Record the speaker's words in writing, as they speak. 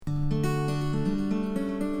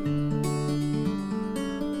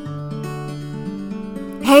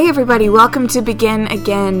Hey everybody, welcome to Begin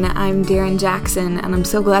Again. I'm Darren Jackson, and I'm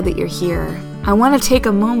so glad that you're here. I want to take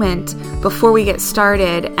a moment before we get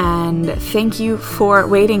started and thank you for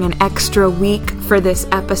waiting an extra week for this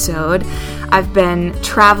episode. I've been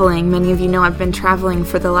traveling. Many of you know I've been traveling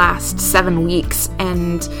for the last 7 weeks,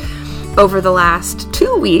 and over the last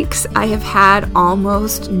 2 weeks, I have had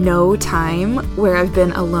almost no time where I've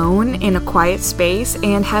been alone in a quiet space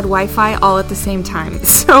and had Wi-Fi all at the same time.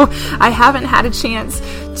 So I haven't had a chance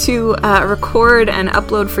to record and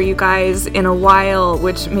upload for you guys in a while,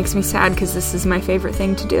 which makes me sad because this is my favorite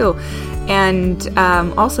thing to do. And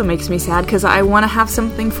also makes me sad because I want to have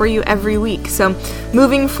something for you every week. So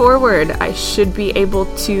moving forward, I should be able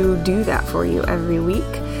to do that for you every week.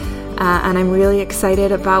 And I'm really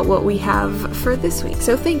excited about what we have for this week.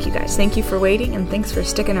 So thank you guys. Thank you for waiting and thanks for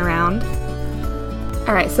sticking around.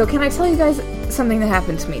 Alright, so can I tell you guys something that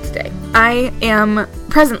happened to me today? I am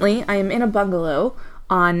in a bungalow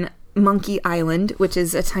on Monkey Island, which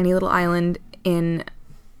is a tiny little island in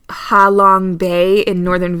Ha Long Bay in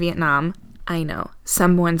northern Vietnam. I know,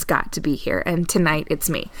 someone's got to be here, and tonight it's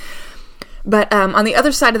me. But on the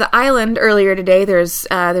other side of the island earlier today,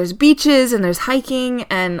 there's beaches and there's hiking,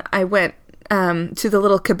 and I went to the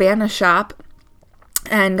little cabana shop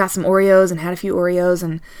and got some Oreos and had a few Oreos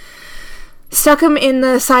and stuck them in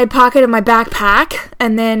the side pocket of my backpack,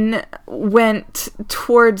 and then went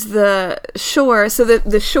towards the shore. So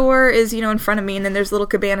the shore is, in front of me, and then there's a little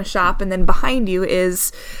cabana shop, and then behind you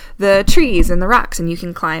is the trees and the rocks, and you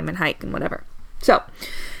can climb and hike and whatever. So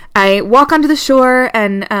I walk onto the shore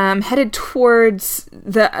and headed towards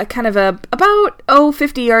the about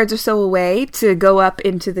 50 yards or so away to go up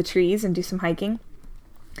into the trees and do some hiking.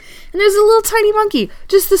 And there's a little tiny monkey,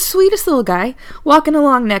 just the sweetest little guy, walking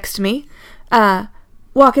along next to me.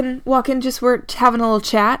 Walking, just we're having a little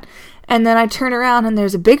chat. And then I turn around and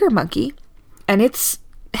there's a bigger monkey, and it's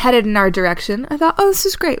headed in our direction. I thought, this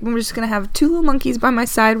is great. We're just going to have two little monkeys by my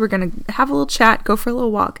side. We're going to have a little chat, go for a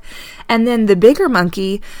little walk. And then the bigger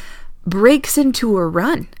monkey breaks into a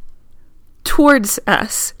run towards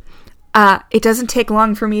us. It doesn't take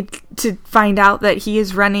long for me to find out that he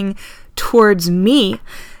is running towards me.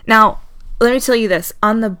 Now, let me tell you this.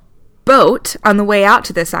 On the boat, on the way out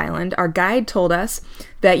to this island, our guide told us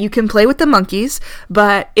that you can play with the monkeys,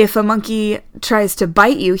 but if a monkey tries to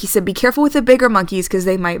bite you, he said, be careful with the bigger monkeys because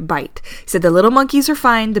they might bite. He said the little monkeys are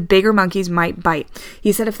fine, the bigger monkeys might bite.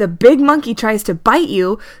 He said if the big monkey tries to bite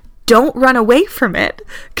you, don't run away from it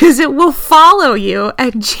because it will follow you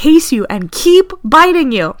and chase you and keep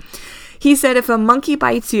biting you. He said if a monkey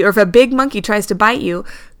bites you, or if a big monkey tries to bite you,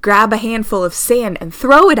 grab a handful of sand and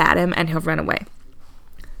throw it at him and he'll run away.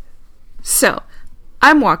 So,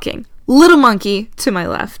 I'm walking, little monkey to my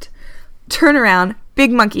left, turn around,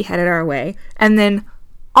 big monkey headed our way, and then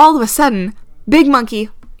all of a sudden, big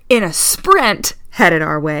monkey in a sprint headed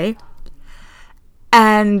our way,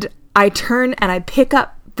 and I turn and I pick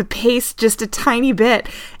up the pace just a tiny bit,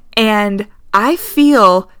 and I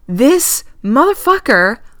feel this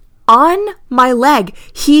motherfucker on my leg.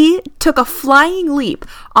 He took a flying leap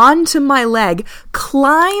onto my leg,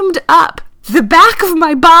 climbed up the back of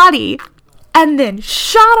my body, and then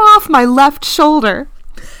shot off my left shoulder.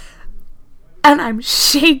 And I'm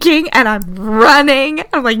shaking and I'm running.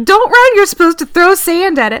 I'm like, don't run, you're supposed to throw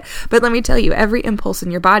sand at it. But let me tell you, every impulse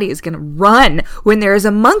in your body is going to run when there is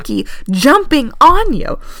a monkey jumping on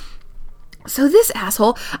you. So this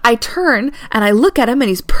asshole, I turn and I look at him and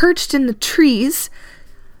he's perched in the trees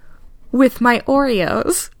with my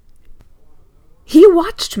Oreos. He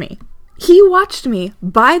watched me. He watched me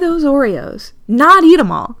buy those Oreos, not eat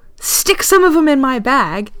them all, stick some of them in my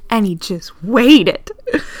bag, and he just waited.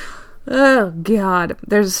 Oh, God.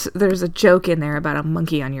 There's a joke in there about a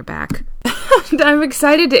monkey on your back. I'm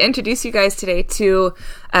excited to introduce you guys today to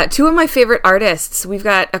two of my favorite artists. We've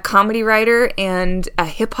got a comedy writer and a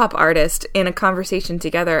hip-hop artist in a conversation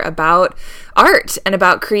together about art and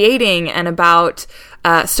about creating and about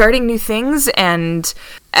starting new things and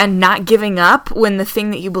not giving up when the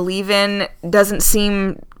thing that you believe in doesn't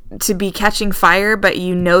seem to be catching fire, but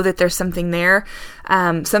you know that there's something there,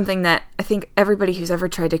 something that I think everybody who's ever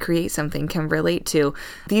tried to create something can relate to.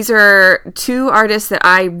 These are two artists that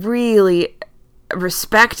I really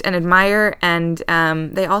respect and admire, and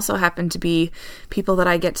they also happen to be people that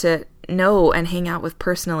I get to know and hang out with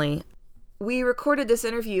personally. We recorded this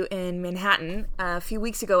interview in Manhattan. A few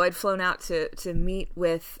weeks ago, I'd flown out to meet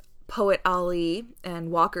with Poet Ali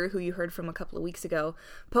and Walker, who you heard from a couple of weeks ago.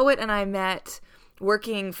 Poet and I met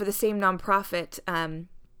working for the same nonprofit,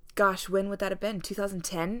 when would that have been?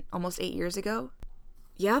 2010? Almost 8 years ago?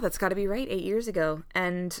 Yeah, that's got to be right, 8 years ago.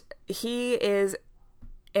 And he is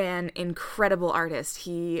an incredible artist.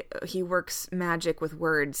 He works magic with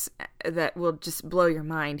words that will just blow your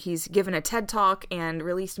mind. He's given a TED Talk and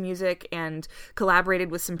released music and collaborated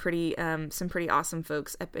with some pretty awesome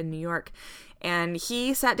folks up in New York. And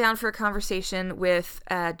he sat down for a conversation with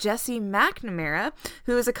Jessie McNamara,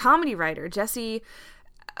 who is a comedy writer. Jessie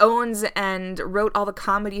owns and wrote all the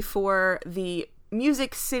comedy for the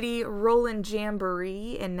Music City Rollin'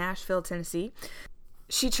 Jamboree in Nashville, Tennessee.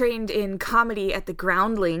 She trained in comedy at the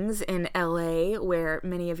Groundlings in LA, where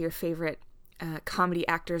many of your favorite comedy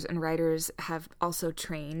actors and writers have also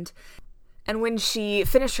trained. And when she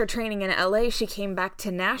finished her training in LA, she came back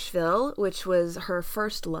to Nashville, which was her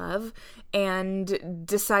first love, and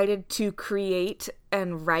decided to create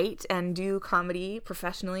and write and do comedy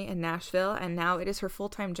professionally in Nashville, and now it is her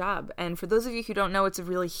full-time job. And for those of you who don't know, it's a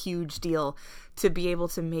really huge deal to be able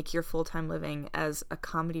to make your full-time living as a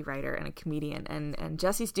comedy writer and a comedian, and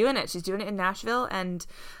Jessie's doing it. She's doing it in Nashville and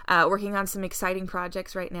working on some exciting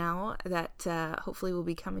projects right now that hopefully will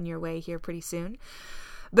be coming your way here pretty soon.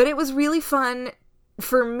 But it was really fun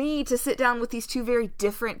for me to sit down with these two very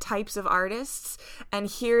different types of artists and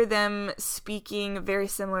hear them speaking very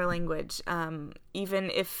similar language. Even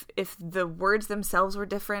if the words themselves were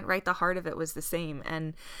different, right, the heart of it was the same.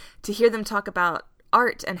 And to hear them talk about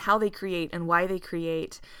art and how they create and why they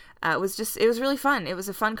create, it was really fun. It was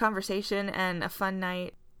a fun conversation and a fun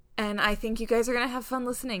night. And I think you guys are going to have fun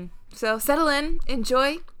listening. So settle in,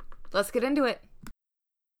 enjoy. Let's get into it.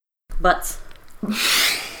 Butts.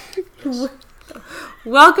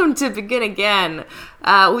 Welcome to Begin Again.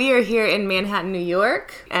 We are here in Manhattan, New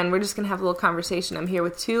York, and we're just going to have a little conversation. I'm here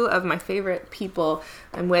with two of my favorite people.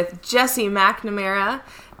 I'm with Jessie McNamara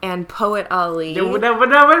and Poet Ali. What up?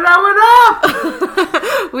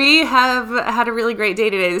 We have had a really great day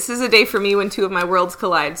today. This is a day for me when two of my worlds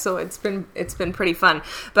collide, so it's been pretty fun.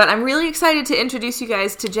 But I'm really excited to introduce you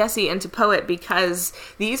guys to Jessie and to Poet because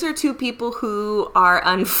these are two people who are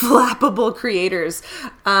unflappable creators.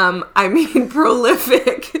 I mean,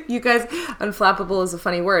 prolific. You guys, unflappable is a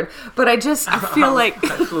funny word, but I feel like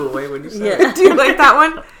I flew away when you said it. Do you like that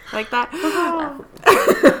one? Like that?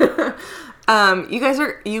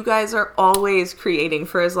 You guys are always creating.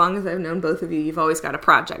 For as long as I've known both of you, you've always got a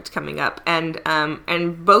project coming up,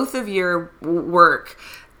 and both of your work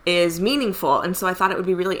is meaningful. And so I thought it would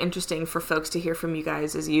be really interesting for folks to hear from you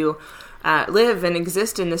guys as you live and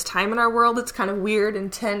exist in this time in our world. It's kind of weird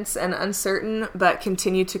and tense and uncertain, but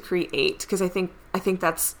continue to create, because I think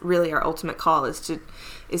that's really our ultimate call is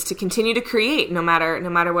to continue to create no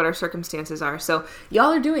matter what our circumstances are. So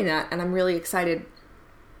y'all are doing that, and I'm really excited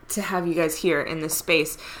to have you guys here in this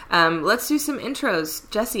space. Let's do some intros.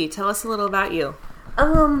 Jessie, tell us a little about you.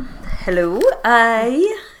 Hello.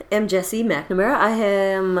 I am Jessie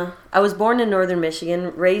McNamara. I was born in northern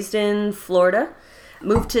Michigan, raised in Florida,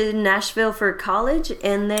 moved to Nashville for college,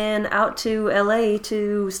 and then out to LA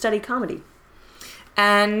to study comedy.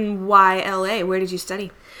 And why LA? Where did you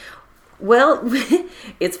study? Well,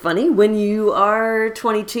 it's funny, when you are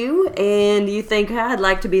 22 and you think, I'd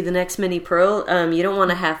like to be the next mini pro, you don't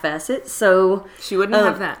want to half-ass it, so... She wouldn't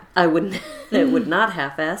have that. I wouldn't. I would not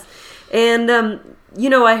half-ass. And,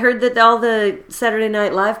 I heard that all the Saturday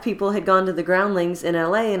Night Live people had gone to the Groundlings in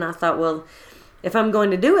LA, and I thought, well, if I'm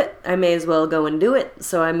going to do it, I may as well go and do it.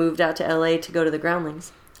 So I moved out to LA to go to the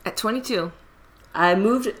Groundlings. At 22? I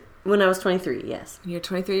moved when I was 23, yes. You're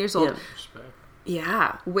 23 years old. Yeah. Respect.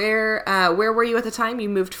 Yeah. Where were you at the time? You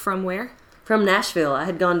moved from where? From Nashville. I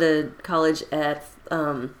had gone to college at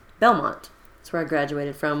Belmont. That's where I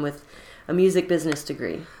graduated from with a music business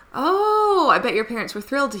degree. Oh, I bet your parents were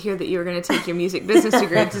thrilled to hear that you were going to take your music business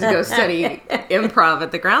degree to go study improv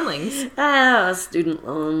at the Groundlings. Student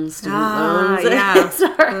loans. Yeah. It's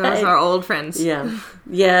all right. Those are old friends. Yeah.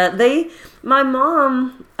 My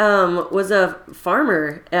mom was a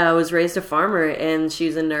farmer. Was raised a farmer, and she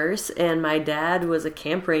was a nurse, and my dad was a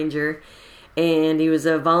camp ranger, and he was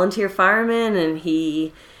a volunteer fireman, and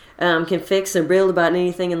he can fix and build about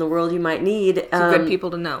anything in the world you might need. So good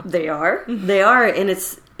people to know. They are. They are, and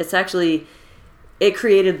it's actually, it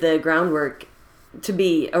created the groundwork to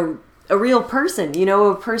be a real person,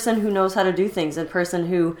 a person who knows how to do things, a person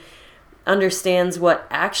who understands what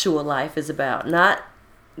actual life is about, not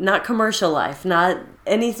commercial life, not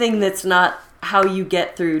anything that's not how you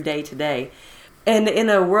get through day to day. And in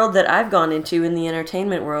a world that I've gone into, in the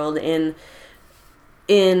entertainment world, in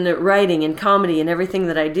writing and comedy and everything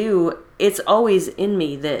that I do, it's always in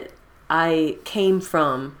me that I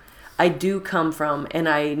do come from, and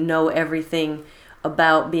I know everything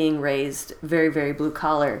about being raised very, very blue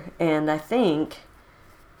collar. And I think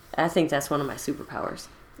that's one of my superpowers.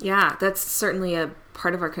 Yeah, that's certainly a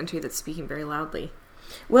part of our country that's speaking very loudly.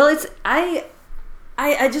 Well, it's I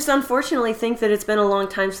just unfortunately think that it's been a long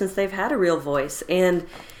time since they've had a real voice, and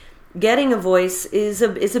getting a voice is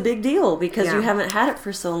a big deal because you haven't had it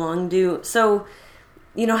for so long.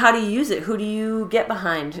 How do you use it? Who do you get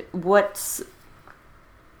behind? What's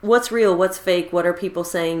real? What's fake? What are people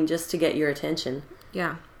saying just to get your attention?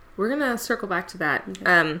 Yeah. We're going to circle back to that,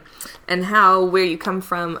 and how where you come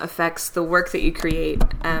from affects the work that you create.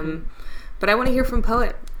 But I want to hear from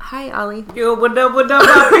Poet. Hi, Ollie. Yo, what up, my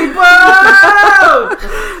people?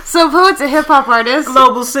 So Poet's a hip-hop artist.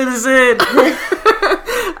 Global citizen.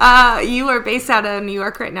 You are based out of New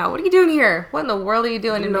York right now. What are you doing here? What in the world are you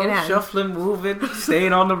doing in Manhattan? Shuffling, moving,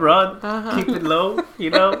 staying on the run, keep it low,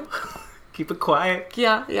 keep it quiet.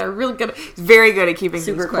 Yeah, real good. Very good at keeping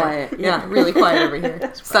super things quiet. quiet. Yeah, really quiet over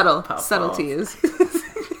here. Subtlety is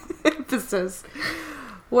emphasis.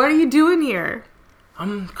 What are you doing here?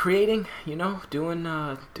 I'm creating, doing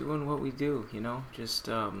what we do, just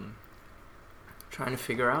trying to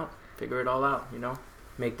figure it all out,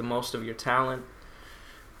 make the most of your talent,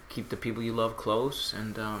 keep the people you love close,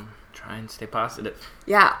 and try and stay positive.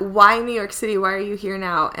 Yeah, why New York City? Why are you here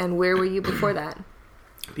now? And where were you before that?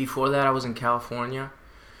 Before that, I was in California.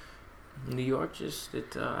 New York,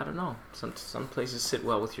 I don't know. Some places sit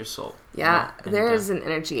well with your soul. Yeah, there is an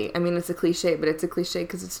energy. I mean, it's a cliche, but it's a cliche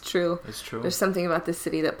because it's true. It's true. There's something about this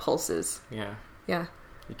city that pulses. Yeah. Yeah.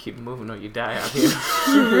 You keep moving or you die out here.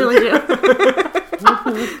 You really do.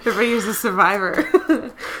 Everybody's a survivor.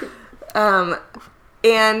 And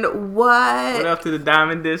what up to the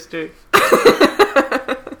Diamond District?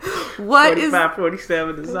 What 45,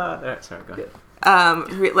 47 is on. All right, sorry, go ahead.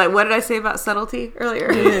 What did I say about subtlety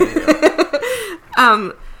earlier?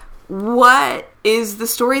 What is the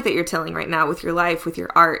story that you're telling right now with your life, with your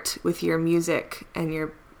art, with your music, and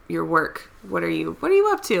your work? What are you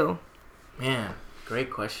up to? Man, great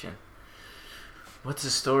question. What's the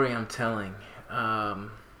story I'm telling?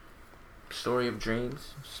 Story of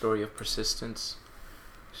dreams, story of persistence,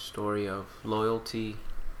 story of loyalty,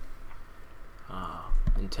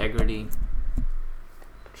 integrity,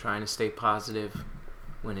 trying to stay positive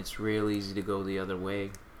when it's real easy to go the other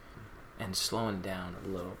way, and slowing down a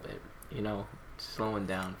little bit, slowing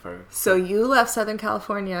down for... So you left Southern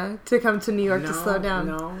California to come to New York to slow down?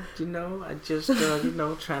 No, I just,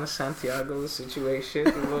 trying to Santiago the situation,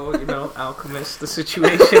 alchemist the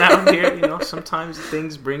situation out here, sometimes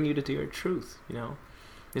things bring you to your truth,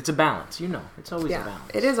 It's a balance, it's always a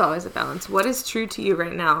balance. It is always a balance. What is true to you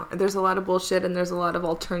right now? There's a lot of bullshit and there's a lot of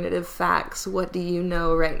alternative facts. What do you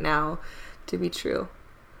know right now to be true?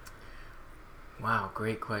 Wow,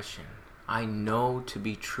 great question. I know to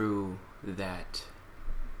be true that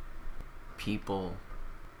people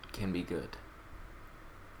can be good.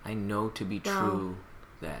 I know to be true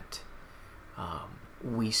that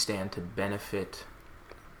we stand to benefit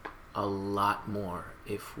a lot more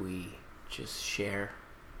if we just share.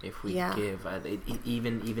 If we give,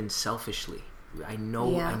 even selfishly, I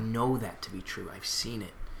know that to be true. I've seen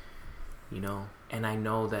it, and I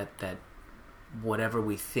know that whatever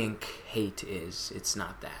we think hate is, it's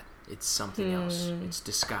not that. It's something else. It's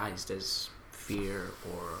disguised as fear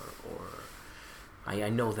or I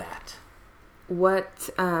know that. What,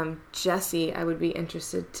 Jessie, I would be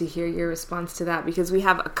interested to hear your response to that, because we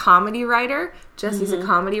have a comedy writer. Jessie's a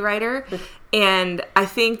comedy writer, and I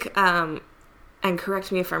think... and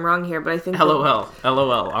correct me if I'm wrong here, but I think... LOL. Let's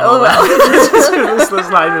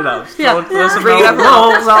lighten it up. Bring it up.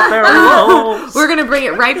 Lols out there. Lols. We're going to bring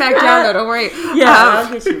it right back down, though. Don't worry.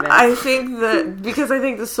 I'll get you back. I think because I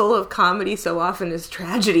think the soul of comedy so often is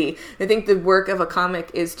tragedy. I think the work of a comic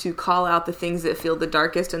is to call out the things that feel the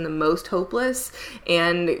darkest and the most hopeless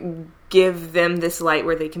and give them this light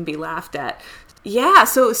where they can be laughed at. Yeah,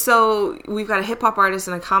 so we've got a hip-hop artist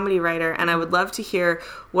and a comedy writer, and I would love to hear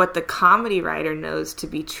what the comedy writer knows to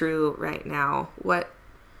be true right now. What,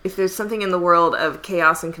 if there's something in the world of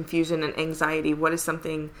chaos and confusion and anxiety, what is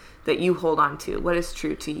something that you hold on to? What is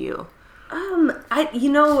true to you?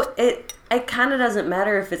 It kind of doesn't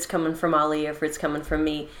matter if it's coming from Ali or if it's coming from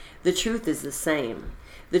me. The truth is the same.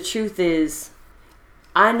 The truth is,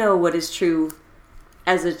 I know what is true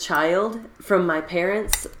as a child from my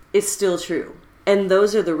parents is still true. And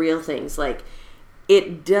those are the real things. Like,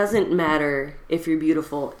 it doesn't matter if you're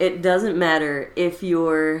beautiful. It doesn't matter if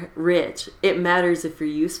you're rich. It matters if you're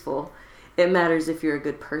useful. It matters if you're a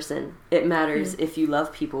good person. It matters if you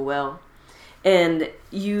love people well. And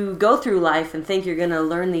you go through life and think you're going to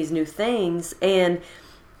learn these new things, and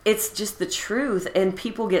it's just the truth. And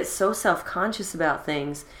people get so self-conscious about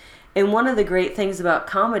things. And one of the great things about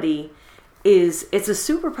comedy is it's a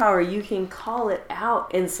superpower. You can call it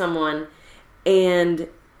out in someone, and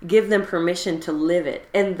give them permission to live it.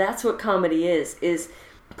 And that's what comedy is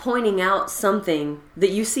pointing out something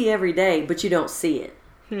that you see every day, but you don't see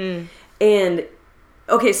it. And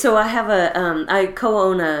okay, so I have I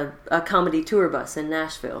co-own a comedy tour bus in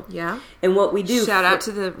Nashville. Yeah. And what we do... Shout out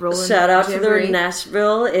to the Rollin' Shout out Jamboree. to the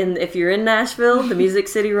Nashville. And if you're in Nashville, the Music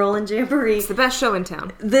City Rollin' Jamboree. It's the best show in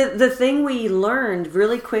town. The thing we learned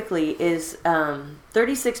really quickly is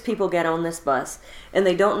 36 people get on this bus, and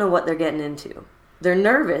they don't know what they're getting into. They're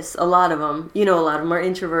nervous, a lot of them. You know, a lot of them are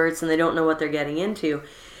introverts, and they don't know what they're getting into.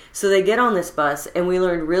 So they get on this bus, and we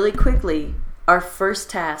learned really quickly... Our first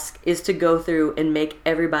task is to go through and make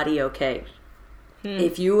everybody okay.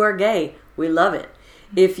 If you are gay, we love it.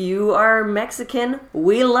 If you are Mexican,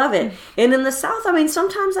 we love it. And in the South, I mean,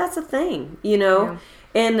 sometimes that's a thing, you know?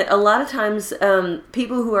 Yeah. And a lot of times,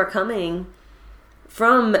 people who are coming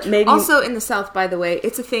from maybe... Also in the South, by the way,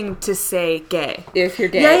 it's a thing to say gay. If you're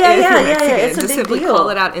gay. Yeah. It's a to big simply deal. Call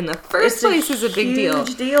it out in the first place is a big deal.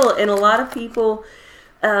 Huge deal. And a lot of people,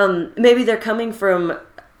 maybe they're coming from...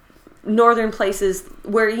 northern places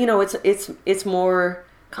where, you know, it's more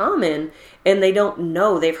common, and they don't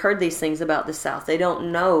know. They've heard these things about the South. They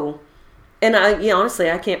don't know. And honestly,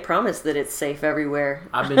 I can't promise that it's safe everywhere.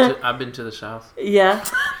 I've been to the South. Yeah.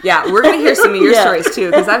 Yeah, we're going to hear some of your stories too,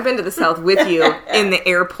 because I've been to the South with you in the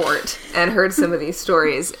airport and heard some of these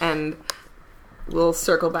stories, and we'll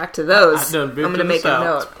circle back to those. I'm going to make a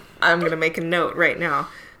note. I'm going to make a note right now.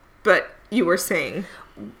 But you were saying.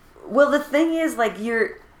 Well, the thing is, like,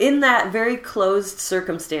 you're in that very closed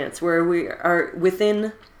circumstance where we are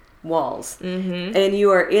within walls, and you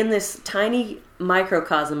are in this tiny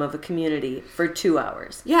microcosm of a community for 2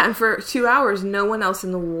 hours. Yeah, and for 2 hours, no one else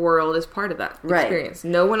in the world is part of that experience.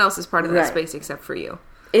 No one else is part of that space except for you.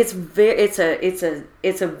 It's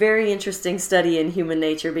a very interesting study in human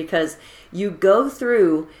nature, because you go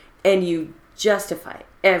through and you justify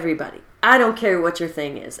everybody. I don't care what your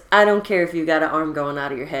thing is. I don't care if you got an arm going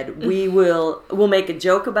out of your head. We'll make a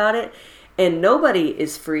joke about it, and nobody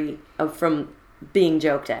is free from being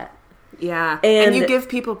joked at. Yeah, and you give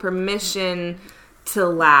people permission to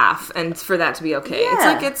laugh and for that to be okay.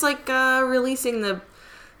 Yeah. It's like releasing the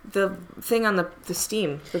thing on the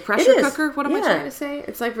steam, the pressure cooker. What am I trying to say?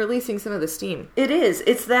 It's like releasing some of the steam. It is.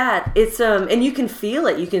 It's that. It's and you can feel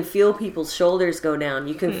it. You can feel people's shoulders go down.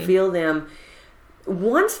 You can feel them.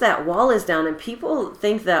 Once that wall is down, and people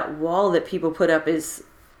think that wall that people put up is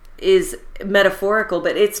metaphorical,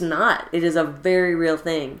 but it's not. It is a very real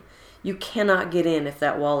thing. You cannot get in if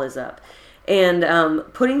that wall is up. And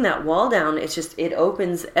putting that wall down, it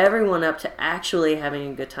opens everyone up to actually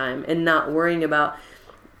having a good time and not worrying about,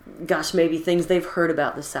 gosh, maybe things they've heard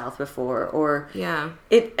about the South before, or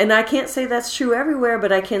and I can't say that's true everywhere,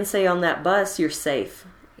 but I can say on that bus you're safe.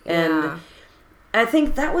 And I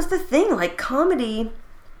think that was the thing. Like, comedy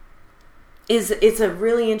it's a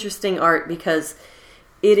really interesting art, because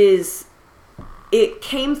it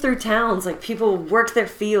came through towns. Like, people worked their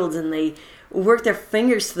fields and they worked their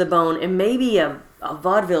fingers to the bone, and maybe a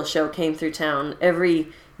vaudeville show came through town every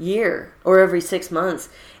year or every 6 months,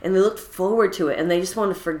 and they looked forward to it, and they just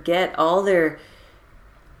wanted to forget all their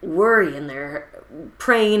worry and their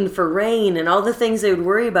praying for rain and all the things they would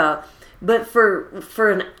worry about. But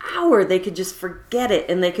for an hour, they could just forget it,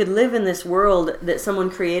 and they could live in this world that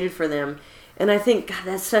someone created for them. And I think, God,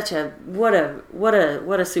 that's such what a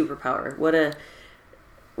superpower.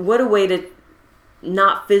 What a way to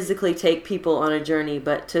not physically take people on a journey,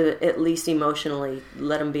 but to at least emotionally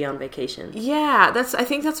let them be on vacation. Yeah, I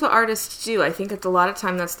think that's what artists do. I think that a lot of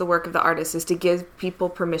time that's the work of the artist, is to give people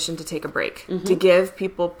permission to take a break, to give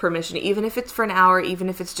people permission, even if it's for an hour, even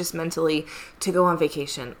if it's just mentally, to go on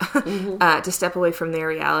vacation, to step away from their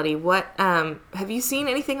reality. What have you seen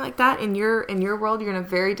anything like that in your world? You're in a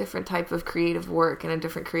very different type of creative work, in a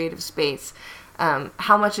different creative space.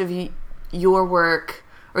 How much of your work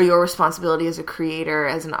or your responsibility as a creator,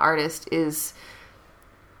 as an artist, is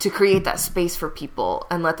to create that space for people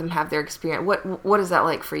and let them have their experience? What is that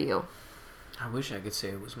like for you? I wish I could say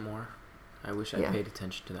it was more. I wish I paid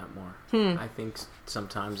attention to that more. I think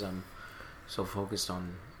sometimes I'm so focused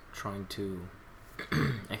on trying to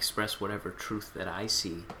express whatever truth that I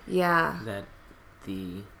see, that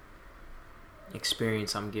the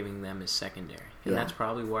experience I'm giving them is secondary. And that's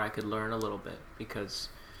probably where I could learn a little bit, because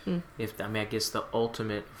I guess the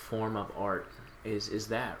ultimate form of art is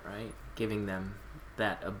that, right? Giving them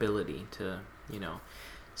that ability to,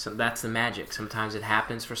 so that's the magic. Sometimes it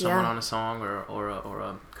happens for someone on a song or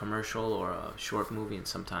a commercial or a short movie, and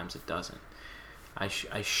sometimes it doesn't. I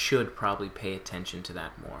should probably pay attention to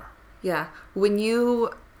that more. Yeah. When you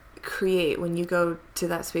create, when you go to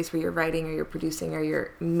that space where you're writing or you're producing or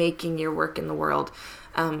you're making your work in the world,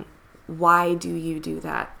 why do you do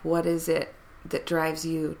that? What is it that drives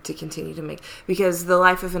you to continue to make? Because the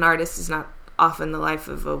life of an artist is not often the life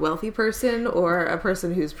of a wealthy person or a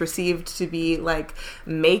person who's perceived to be like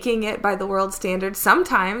making it by the world standards.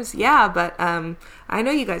 Sometimes, yeah, but I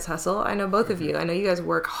know you guys hustle. I know both of you. I know you guys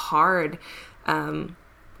work hard.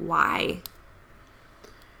 Why?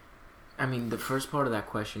 I mean, the first part of that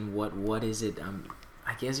question, what is it?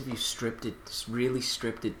 I guess if you really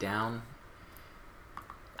stripped it down,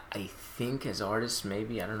 I think as artists,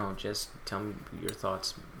 maybe, I don't know, just tell me your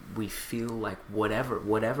thoughts. We feel like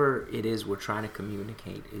whatever it is we're trying to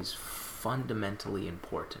communicate is fundamentally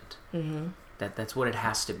important. Mm-hmm. That's what it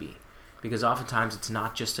has to be. Because oftentimes it's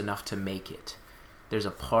not just enough to make it. There's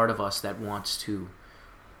a part of us that wants to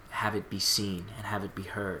have it be seen and have it be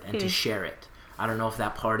heard and to share it. I don't know if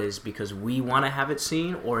that part is because we want to have it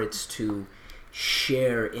seen or it's to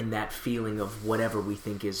share in that feeling of whatever we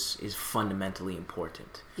think is fundamentally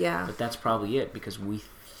important. Yeah. But that's probably it, because we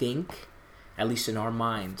think, at least in our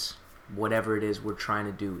minds, whatever it is we're trying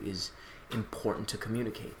to do is important to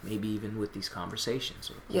communicate. Maybe even with these conversations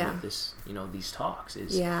or with this, these talks,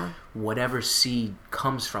 is whatever seed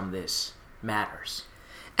comes from this matters.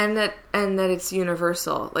 And that it's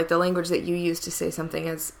universal. Like the language that you use to say something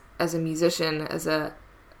as a musician, as a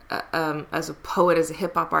poet, as a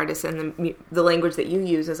hip hop artist, and the language that you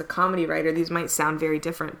use as a comedy writer, these might sound very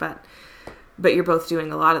different, but you're both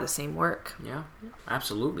doing a lot of the same work. Yeah,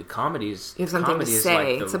 absolutely. Comedy is, you have something to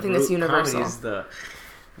say, like something that's universal. Comedy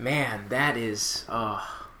is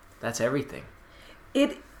that's everything.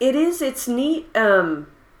 It is. It's neat.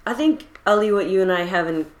 I think, Ali, what you and I have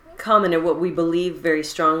in common, and what we believe very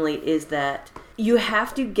strongly, is that you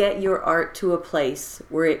have to get your art to a place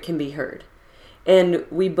where it can be heard. And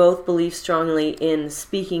we both believe strongly in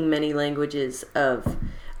speaking many languages of...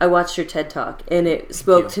 I watched your TED Talk, and it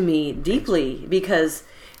spoke to me deeply, because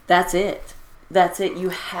that's it. That's it. You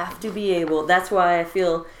have to be able... That's why I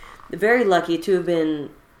feel very lucky to have been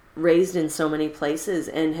raised in so many places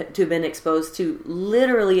and to have been exposed to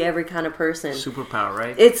literally every kind of person. Superpower,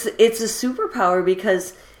 right? It's a superpower,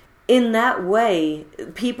 because in that way,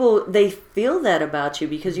 people, they feel that about you,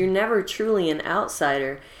 because you're never truly an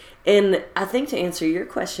outsider. And I think, to answer your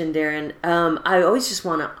question, Darren, I always just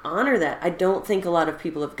want to honor that. I don't think a lot of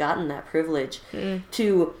people have gotten that privilege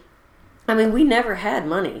to... I mean, we never had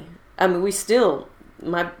money. I mean, we still...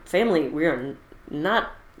 My family, we are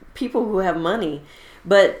not people who have money,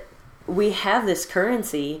 but we have this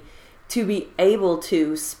currency to be able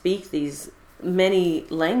to speak these many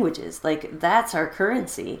languages. Like, that's our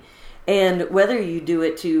currency. And whether you do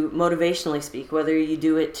it to motivationally speak, whether you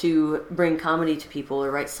do it to bring comedy to people or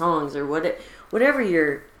write songs or whatever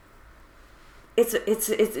your...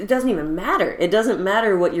 It doesn't even matter. It doesn't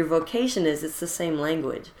matter what your vocation is. It's the same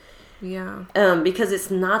language. Yeah. Because it's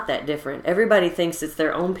not that different. Everybody thinks it's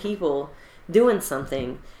their own people doing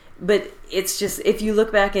something. But it's just, if you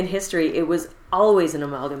look back in history, it was always an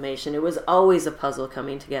amalgamation. It was always a puzzle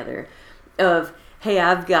coming together of, hey,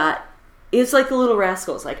 I've got... It's like the Little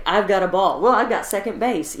Rascals. Like, I've got a ball. Well, I've got second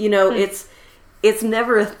base. It's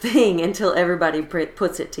never a thing until everybody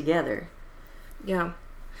puts it together. Yeah.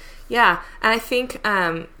 Yeah. And I think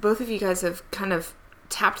both of you guys have kind of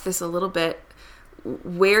tapped this a little bit,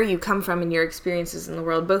 where you come from in your experiences in the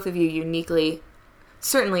world. Both of you uniquely,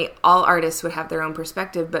 certainly all artists would have their own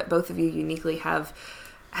perspective, but both of you uniquely have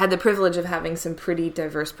had the privilege of having some pretty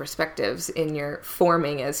diverse perspectives in your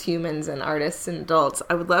forming as humans and artists and adults.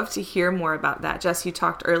 I would love to hear more about that. Jess, you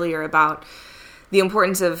talked earlier about the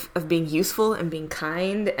importance of being useful and being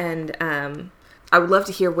kind, and I would love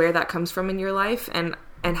to hear where that comes from in your life and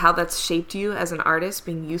how that's shaped you as an artist,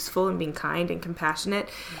 being useful and being kind and compassionate.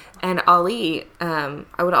 And Ali, I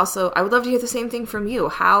would love to hear the same thing from you.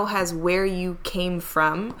 How has where you came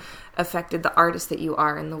from affected the artist that you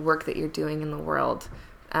are and the work that you're doing in the world?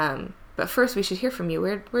 But first, we should hear from you.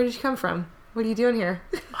 Where did you come from? What are you doing here?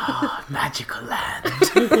 Magical land.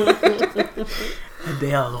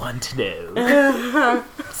 They all want to know.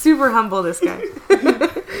 Super humble, this guy.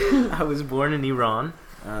 I was born in Iran,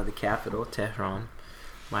 the capital, Tehran.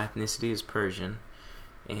 My ethnicity is Persian.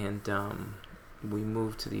 And we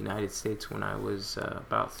moved to the United States when I was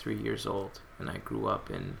about 3 years old. And I grew up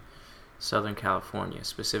in Southern California,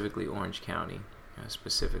 specifically Orange County,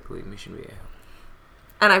 specifically Mission Viejo.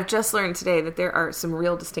 And I've just learned today that there are some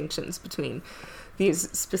real distinctions between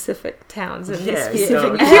these specific towns and these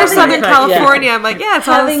specific. Here's Southern California. I'm like, yeah, it's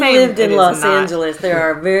all the same. Having lived in Los Angeles, there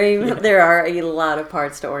are a lot of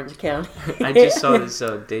parts to Orange County. I just saw this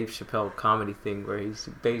Dave Chappelle comedy thing where he's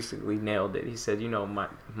basically nailed it. He said,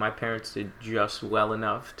 my parents did just well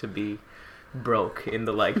enough to be broke in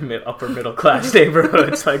the upper middle class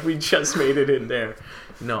neighborhoods. Like, we just made it in there.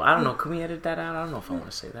 I don't know. Can we edit that out? I don't know if I want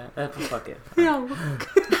to say that. Fuck it. Yeah.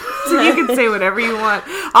 So you can say whatever you want.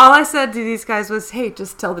 All I said to these guys was, hey,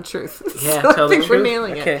 just tell the truth. Yeah, so tell I think the we're truth.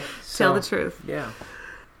 nailing Okay, it. so, Tell the truth. Yeah.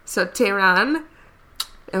 So Tehran,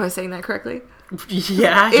 am I saying that correctly?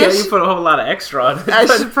 Yeah, you put a whole lot of extra on it. I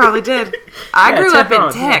probably did. I grew up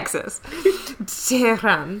in Tehran, Texas.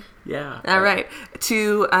 Tehran. Yeah. All right.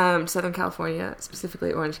 To Southern California,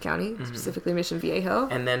 specifically Orange County, specifically Mission Viejo.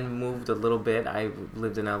 And then moved a little bit. I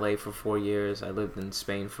lived in LA for 4 years. I lived in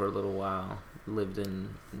Spain for a little while. Lived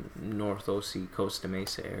in North OC, Costa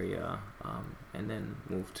Mesa area. And then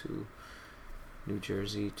moved to New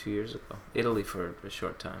Jersey 2 years ago. Italy for a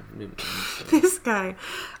short time. This guy.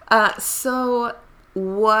 So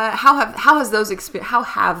what? How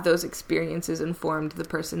have those experiences informed the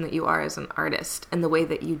person that you are as an artist and the way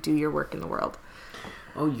that you do your work in the world?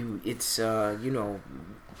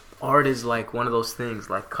 Art is like one of those things,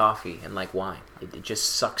 like coffee and like wine. It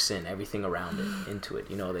just sucks in everything around it, into it.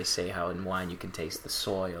 They say how in wine you can taste the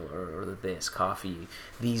soil or this. Coffee,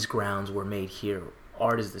 these grounds were made here.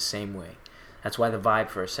 Art is the same way. That's why the vibe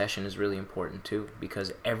for a session is really important too,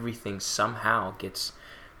 because everything somehow gets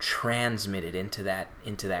transmitted into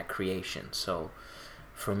that creation. So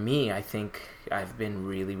for me, I think I've been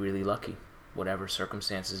really, really lucky. Whatever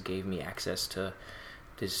circumstances gave me access to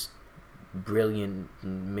this brilliant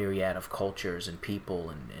myriad of cultures and people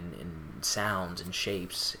and sounds and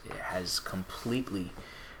shapes, it has completely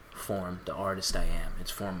formed the artist I am.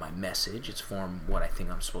 It's formed my message. It's formed what I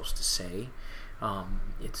think I'm supposed to say.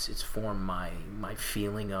 It's formed my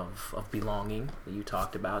feeling of belonging that you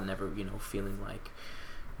talked about. Never feeling like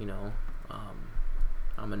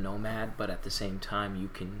I'm a nomad, but at the same time you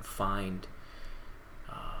can find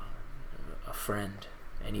a friend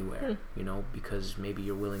anywhere, because maybe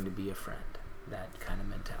you're willing to be a friend. That kind of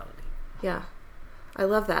mentality. Yeah, I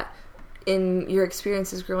love that. In your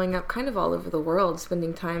experiences growing up kind of all over the world,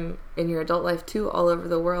 spending time in your adult life too all over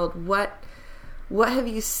the world, what have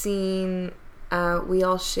you seen we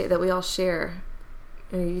all share?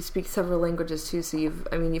 You speak several languages too, so you've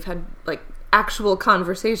had like actual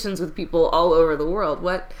conversations with people all over the world.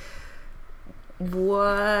 What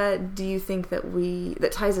do you think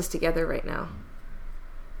that ties us together right now?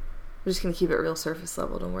 We're just going to keep it real surface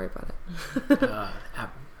level. Don't worry about it.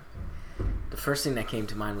 The first thing that came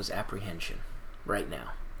to mind was apprehension right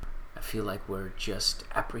now. I feel like we're just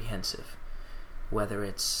apprehensive. Whether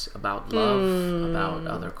it's about love, about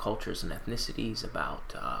other cultures and ethnicities,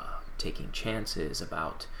 about taking chances,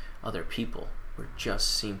 about other people. We just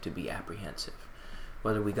seem to be apprehensive.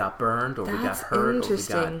 Whether we got burned or we got hurt or we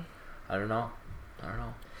got... I don't know.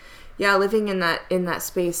 Yeah, living in that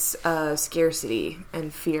space of scarcity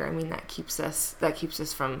and fear. I mean, that keeps us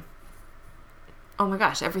from, oh my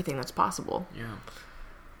gosh, everything that's possible. Yeah,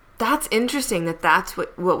 that's interesting. That's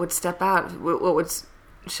what would step out. What would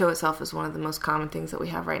show itself as one of the most common things that we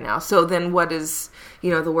have right now. So then, what is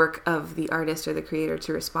the work of the artist or the creator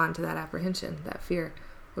to respond to that apprehension, that fear?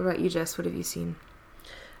 What about you, Jess? What have you seen?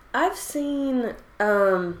 I've seen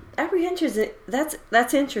apprehensions.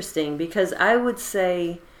 That's interesting because I would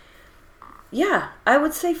say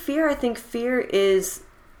fear. I think fear is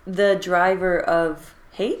the driver of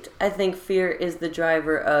hate. I think fear is the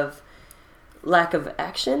driver of lack of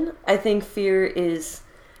action. I think fear is,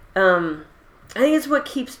 I think it's what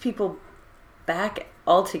keeps people back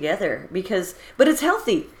altogether but it's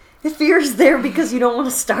healthy. The fear is there because you don't want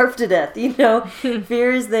to starve to death,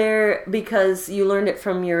 Fear is there because you learned it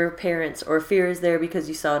from your parents, or fear is there because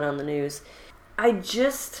you saw it on the news. I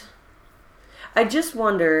just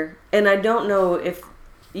wonder, and I don't know if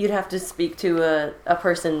you'd have to speak to a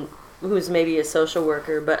person who's maybe a social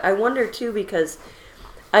worker, but I wonder too because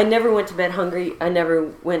I never went to bed hungry. I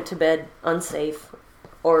never went to bed unsafe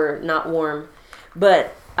or not warm.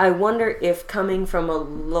 But I wonder if coming from a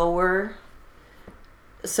lower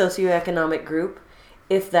socioeconomic group,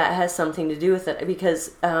 if that has something to do with it.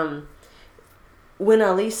 Because when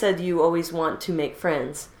Ali said you always want to make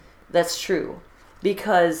friends, that's true.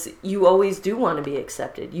 Because you always do want to be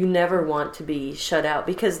accepted. You never want to be shut out.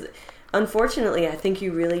 Because unfortunately, I think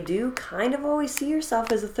you really do kind of always see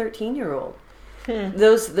yourself as a 13-year-old.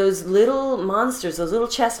 Those little monsters, those little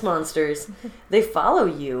chess monsters, they follow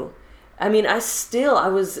you. I mean, I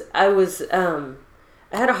was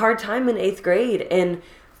I had a hard time in 8th grade, and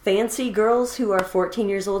fancy girls who are 14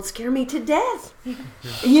 years old scare me to death.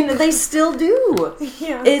 They still do.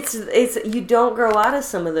 Yeah. It's you don't grow out of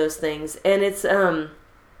some of those things, and it's I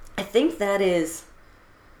think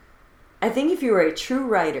if you are a true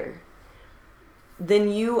writer, then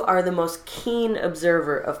you are the most keen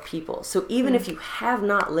observer of people. So even if you have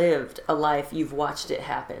not lived a life, you've watched it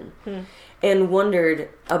happen and wondered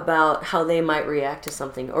about how they might react to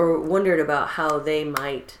something, or wondered about how they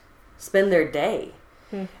might spend their day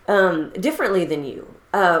differently than you,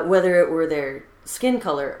 whether it were their skin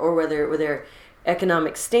color or whether it were their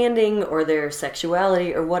economic standing or their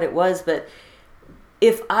sexuality or what it was. But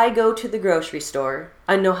if I go to the grocery store,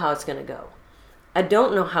 I know how it's going to go. I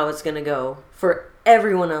don't know how it's going to go for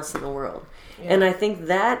everyone else in the world. Yeah. And I think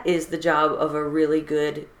that is the job of a really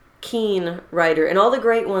good, keen writer. And all the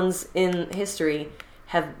great ones in history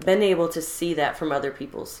have been able to see that from other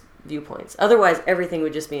people's viewpoints. Otherwise, everything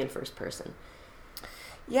would just be in first person.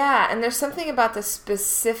 Yeah, and there's something about the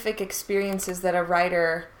specific experiences that a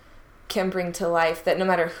writer can bring to life that no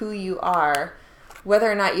matter who you are,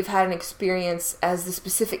 whether or not you've had an experience as the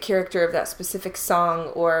specific character of that specific song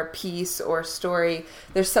or piece or story,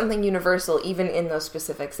 there's something universal even in those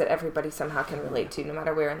specifics that everybody somehow can relate to, no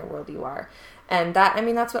matter where in the world you are. And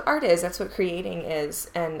that's what art is. That's what creating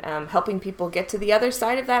is. And helping people get to the other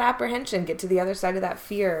side of that apprehension, get to the other side of that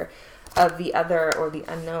fear of the other or the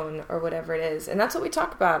unknown or whatever it is. And that's what we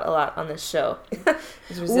talk about a lot on this show.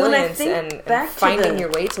 is resilience and finding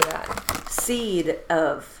your way to that. Seed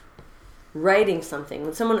of writing something.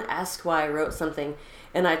 When someone asks why I wrote something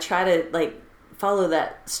and I try to follow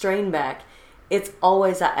that strain back, it's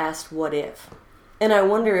always I asked what if. And I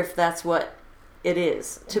wonder if that's what it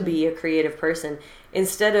is to be a creative person.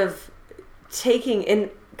 Instead of taking, and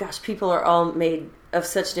gosh, people are all made of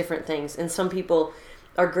such different things, and some people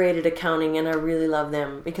are great at accounting and I really love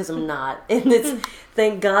them because I'm not. And it's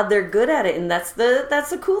thank God they're good at it. And that's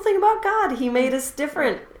the cool thing about God. He made us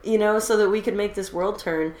different, so that we could make this world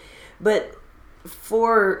turn. But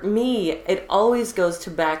for me, it always goes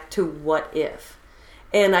back to what if.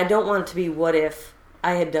 And I don't want it to be what if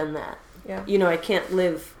I had done that. Yeah. I can't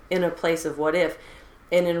live in a place of what if.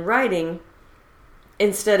 And in writing,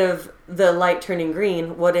 instead of the light turning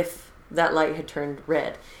green, what if that light had turned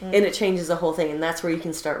red? And it changes the whole thing. And that's where you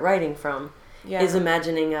can start writing from, is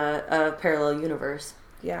imagining a parallel universe.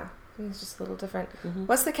 Yeah. It's just a little different. Mm-hmm.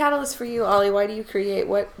 What's the catalyst for you, Ollie? Why do you create?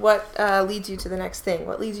 What leads you to the next thing?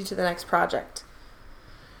 What leads you to the next project?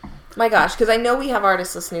 My gosh, because I know we have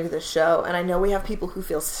artists listening to this show, and I know we have people who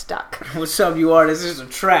feel stuck. What's up, you artists? This is a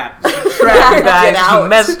trap. It's a trap, you guys. You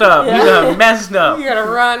messed up. Yeah. You done messed up. You gotta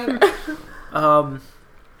run.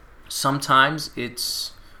 Sometimes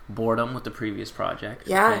it's boredom with the previous project.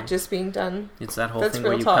 Yeah, okay? Just being done. It's that whole thing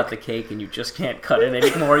where you cut the cake and you just can't cut it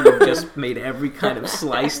anymore. You've just made every kind of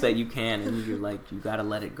slice that you can, and you're like, you gotta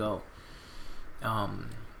let it go.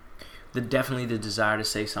 Definitely the desire to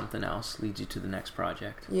say something else leads you to the next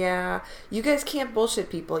project. Yeah, you guys can't bullshit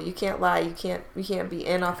people. You can't lie. You can't be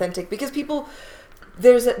inauthentic because people.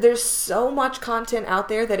 There's so much content out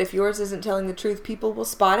there that if yours isn't telling the truth, people will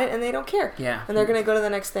spot it and they don't care. Yeah, and they're gonna go to the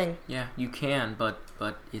next thing. Yeah, you can, but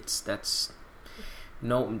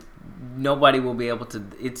nobody will be able to.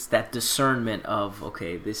 It's that discernment of,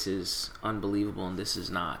 okay, this is unbelievable and this is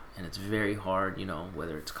not, and it's very hard.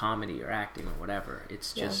 Whether it's comedy or acting or whatever,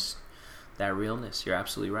 it's just. That realness. You're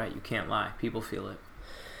absolutely right. You can't lie. People feel it.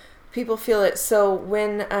 People feel it. So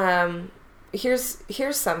when here's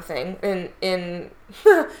something in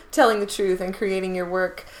telling the truth and creating your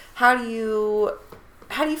work, how do you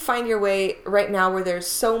find your way right now where there's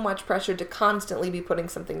so much pressure to constantly be putting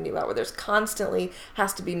something new out, where there's constantly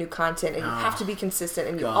has to be new content and you have to be consistent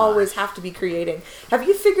and you always have to be creating? Have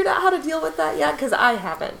you figured out how to deal with that yet? Because I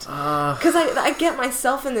haven't. Because I get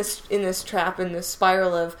myself in this trap, in this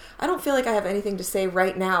spiral of, I don't feel like I have anything to say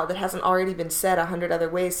right now that hasn't already been said 100 other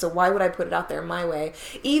ways, so why would I put it out there my way?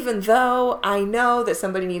 Even though I know that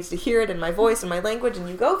somebody needs to hear it in my voice and my language, and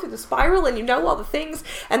you go through the spiral and you know all the things,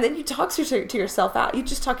 and then you talk to yourself out. You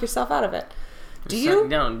just talk yourself out of it. Do you?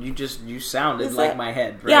 No, you sounded like my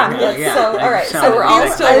head. Right yeah, now. Yeah. So, all right. So we're all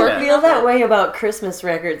still working. I feel that way about Christmas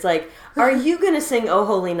records. Like, are you going to sing "Oh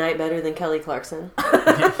Holy Night" better than Kelly Clarkson?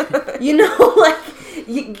 You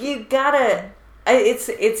gotta.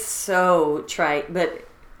 It's so trite, but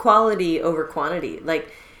quality over quantity.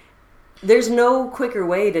 Like, there's no quicker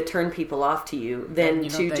way to turn people off to you than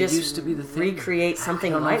to just used to be the thing. Recreate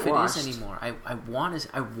something whitewashed. I don't know if it is anymore.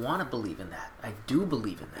 I want to believe in that. I do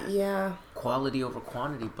believe in that. Yeah. Quality over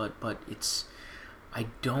quantity, but it's. I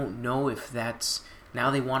don't know if that's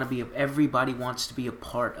now. They want to be. Everybody wants to be a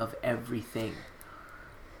part of everything.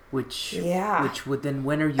 which Yeah. which would then,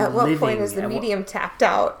 when are you At what living? point is the medium tapped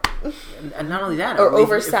out And not only that, or if-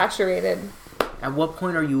 oversaturated? At what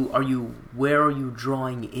point where are you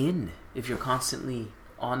drawing in if you're constantly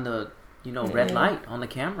on the, red light on the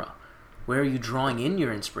camera? Where are you drawing in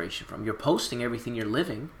your inspiration from? You're posting everything you're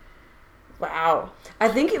living. Wow. I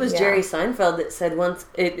think it was Jerry Seinfeld that said once,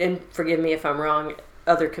 and forgive me if I'm wrong,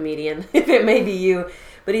 other comedian, if it may be you,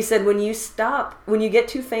 but he said when you get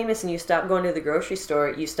too famous and you stop going to the grocery store,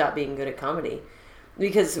 you stop being good at comedy.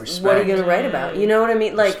 Because what are you going to write about? You know what I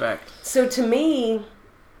mean? Like, so to me,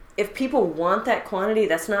 if people want that quantity,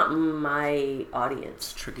 that's not my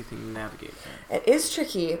audience. It's a tricky thing to navigate. It is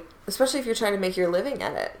tricky, especially if you're trying to make your living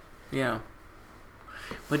at it. Yeah.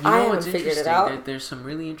 But I what's haven't figured it interesting? out. There's some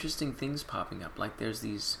really interesting things popping up. Like there's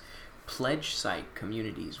these pledge site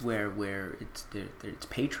communities where it's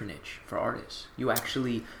patronage for artists. You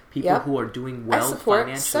actually, people who are doing well I support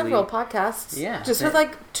financially. several podcasts. Yeah. Just for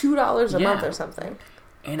like $2 a month or something.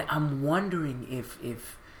 And I'm wondering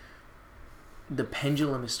if the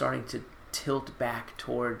pendulum is starting to tilt back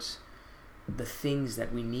towards the things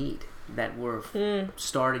that we need, that were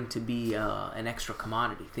starting to be an extra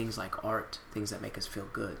commodity. Things like art, things that make us feel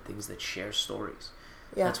good, things that share stories.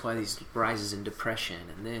 Yeah. That's why these rises in depression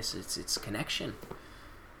and it's connection.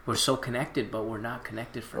 We're so connected, but we're not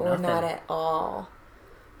connected for nothing. We're not at all.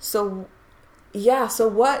 So, so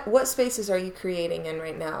what spaces are you creating in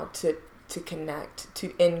right now to connect,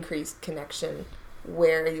 to increase connection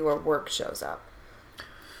where your work shows up?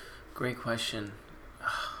 Great question.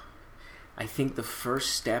 I think the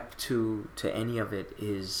first step to any of it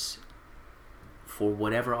is, for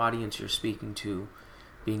whatever audience you're speaking to,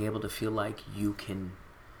 being able to feel like you can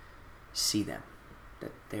see them,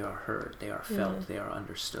 that they are heard, they are felt, they are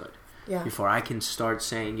understood. Yeah. Before I can start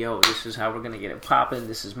saying, yo, this is how we're going to get it popping,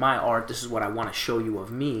 this is my art, this is what I want to show you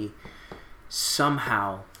of me,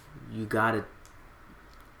 somehow you got to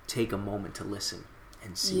take a moment to listen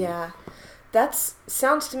and see. Yeah. That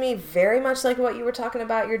sounds to me very much like what you were talking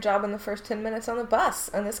about, your job in the first 10 minutes on the bus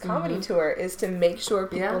on this comedy tour, is to make sure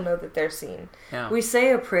people know that they're seen. Yeah. We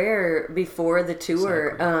say a prayer before the tour.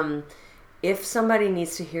 Exactly. If somebody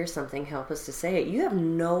needs to hear something, help us to say it. You have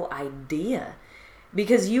no idea.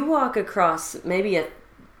 Because you walk across maybe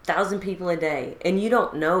 1,000 people a day, and you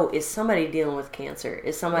don't know, is somebody dealing with cancer?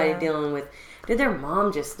 Is somebody dealing with, did their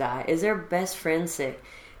mom just die? Is their best friend sick?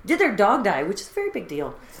 Did their dog die? Which is a very big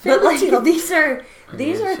deal. But like these are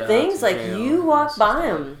things like you walk by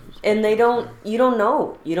them and you don't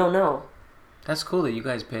know. That's cool that you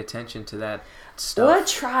guys pay attention to that stuff. Well, I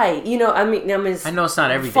try. I know it's not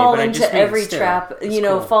every day, but I just mean every trap.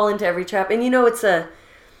 Fall into every trap, and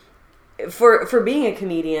it's for being a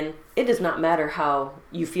comedian. It does not matter how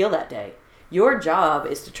you feel that day. Your job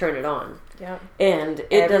is to turn it on. Yeah, and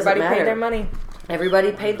it doesn't matter. Everybody paid their money.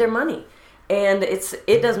 Everybody paid their money. And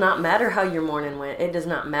it does not matter how your morning went. It does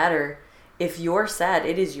not matter if you're sad.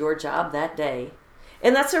 It is your job that day.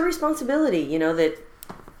 And that's a responsibility, that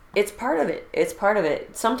it's part of it. It's part of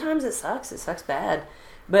it. Sometimes it sucks. It sucks bad.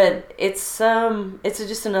 But it's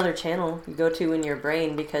just another channel you go to in your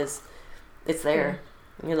brain because it's there.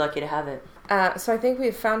 And you're lucky to have it. So I think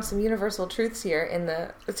we've found some universal truths here in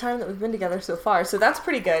the time that we've been together so far. So that's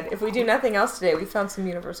pretty good. If we do nothing else today, we found some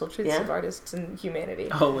universal truths of artists and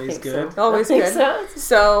humanity. Always good. So. Always good.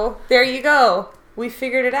 So there you go. We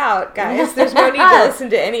figured it out, guys. There's no need to listen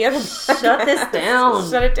to any other podcast. Shut this down.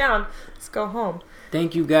 Shut it down. Let's go home.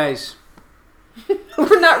 Thank you, guys.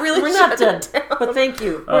 We're not done. But thank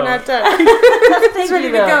you. We're not done. Thank ready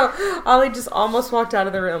you, to go. Ollie just almost walked out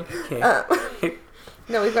of the room. Okay.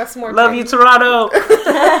 No, we've got some more. Love you, Toronto.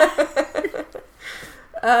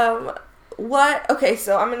 Okay,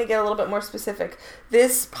 so I'm going to get a little bit more specific.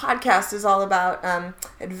 This podcast is all about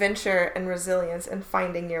adventure and resilience and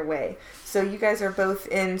finding your way. So you guys are both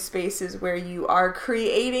in spaces where you are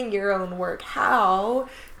creating your own work. How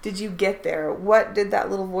did you get there? What did that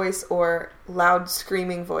little voice or loud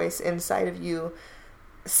screaming voice inside of you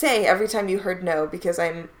say every time you heard no? Because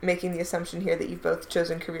I'm making the assumption here that you've both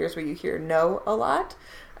chosen careers where you hear no a lot,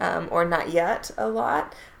 or not yet a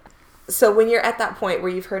lot. So when you're at that point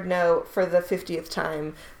where you've heard no for the 50th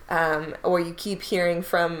time, or you keep hearing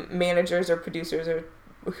from managers or producers or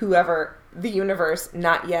whoever, the universe,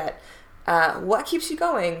 not yet, what keeps you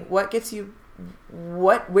going? What gets you,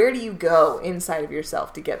 where do you go inside of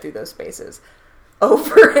yourself to get through those spaces?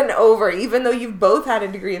 Over and over, even though you've both had a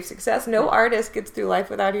degree of success. No artist gets through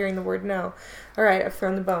life without hearing the word no. All right, I've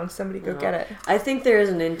thrown the bone. Somebody go get it. I think there is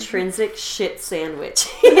an intrinsic shit sandwich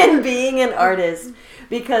in being an artist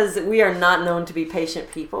because we are not known to be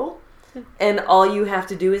patient people. And all you have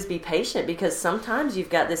to do is be patient because sometimes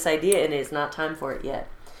you've got this idea and it's not time for it yet.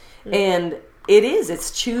 And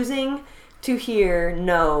it's choosing to hear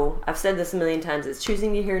no. I've said this a million times. It's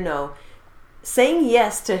choosing to hear no. Saying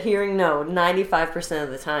yes to hearing no 95% of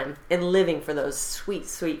the time and living for those sweet,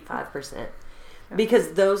 sweet 5%.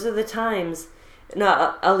 Because those are the times,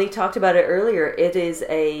 Ali talked about it earlier, it is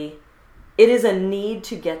a need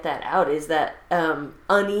to get that out, is that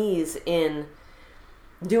unease in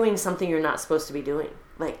doing something you're not supposed to be doing.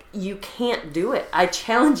 Like, you can't do it. I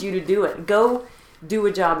challenge you to do it. Go do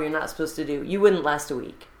a job you're not supposed to do. You wouldn't last a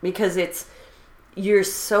week because you're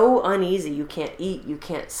so uneasy. You can't eat, you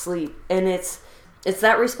can't sleep. And it's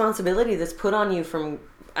that responsibility that's put on you from,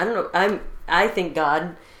 I don't know, I think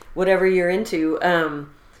God, whatever you're into,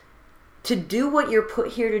 to do what you're put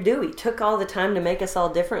here to do. He took all the time to make us all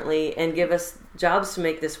differently and give us jobs to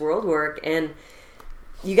make this world work. And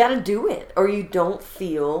you got to do it or you don't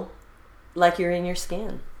feel like you're in your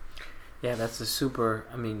skin. Yeah, that's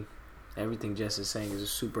everything Jess is saying is a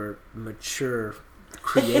super mature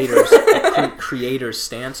creator's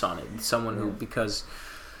stance on it. Someone who, because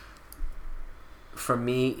for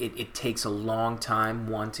me, it takes a long time,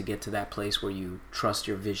 one, to get to that place where you trust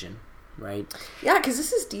your vision, right? Yeah, because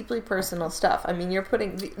this is deeply personal stuff. I mean, you're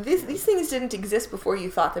putting these things didn't exist before you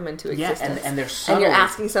thought them into existence. Yeah, and they're subtle. And you're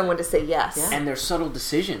asking someone to say yes. Yeah. And they're subtle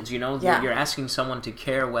decisions, You're asking someone to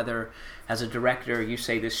care whether, as a director, you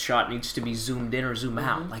say this shot needs to be zoomed in or zoom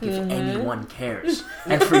out. Like, if anyone cares.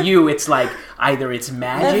 And for you, it's like, either it's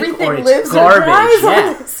magic everything or it's lives garbage.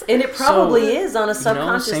 Yeah. And it probably is on a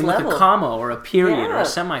subconscious same level. with a comma or a period or a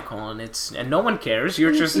semicolon. And no one cares.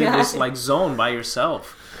 You're just in this like zone by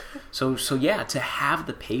yourself. So yeah, to have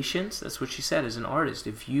the patience, that's what she said as an artist.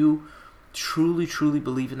 If you truly, truly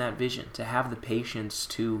believe in that vision, to have the patience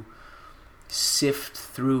to sift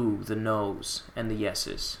through the no's and the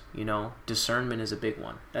yeses, discernment is a big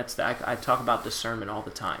one. I talk about discernment all the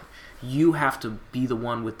time. You have to be the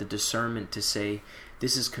one with the discernment to say,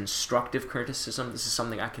 this is constructive criticism, this is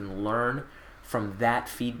something I can learn from that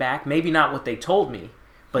feedback. Maybe not what they told me,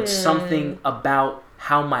 but something about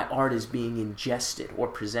how my art is being ingested or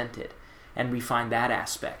presented, and refine that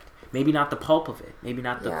aspect. Maybe not the pulp of it, maybe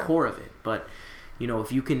not the core of it, but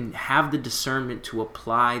if you can have the discernment to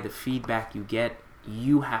apply the feedback you get,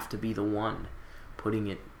 you have to be the one putting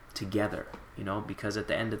it together, because at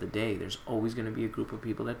the end of the day, there's always going to be a group of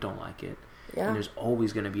people that don't like it, and there's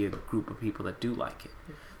always going to be a group of people that do like it.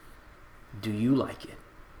 Do you like it?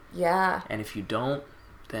 Yeah. And if you don't,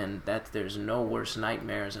 then there's no worse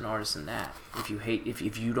nightmare as an artist than that. If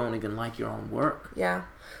you don't even like your own work. Yeah.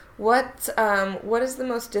 What is the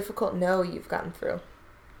most difficult no you've gotten through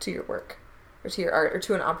to your work? Or to your art, or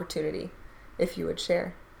to an opportunity, if you would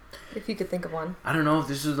share. If you could think of one. I don't know if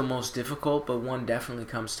this is the most difficult, but one definitely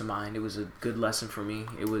comes to mind. It was a good lesson for me.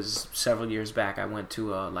 It was several years back. I went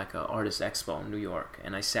to a artist expo in New York,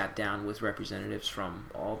 and I sat down with representatives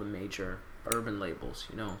from all the major urban labels,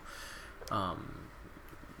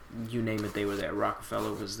 you name it, they were there.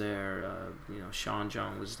 Rockefeller was there, Sean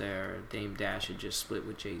John was there, Dame Dash had just split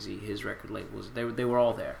with Jay-Z, his record label was there. They were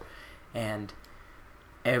all there. And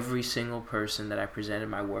every single person that I presented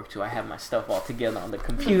my work to, I have my stuff all together on the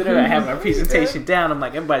computer. I have my presentation down. I'm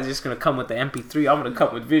like, everybody's just going to come with the MP3. I'm going to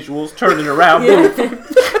come with visuals, turn it around,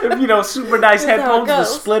 super nice headphones, the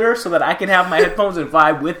splitter, so that I can have my headphones and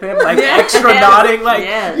vibe with him, like extra nodding,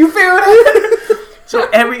 you feel it? So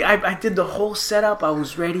I did the whole setup. I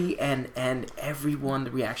was ready, and everyone,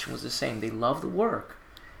 the reaction was the same. They loved the work.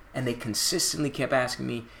 And they consistently kept asking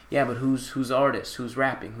me, yeah, but who's artist? Who's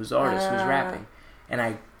rapping? Who's artist? Who's rapping? And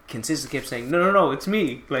I consistently kept saying, no, it's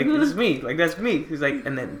me. Like, it's me. Like, that's me. He's like,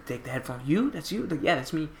 and then take the headphone. You? That's you? Like, yeah,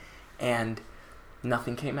 that's me. And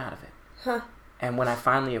nothing came out of it. Huh. And when I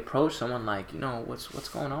finally approached someone, like, what's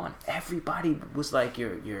going on? Everybody was like,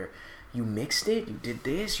 you mixed it, you did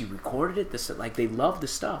this, you recorded it. This, like, they love the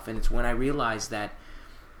stuff. And it's when I realized that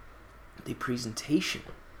the presentation,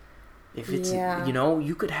 if it's,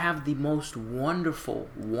 you could have the most wonderful,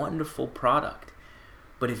 wonderful product,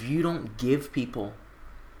 but if you don't give people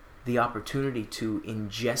the opportunity to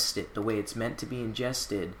ingest it the way it's meant to be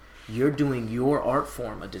ingested, you're doing your art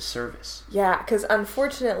form a disservice. Yeah, because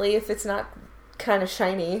unfortunately, if it's not kind of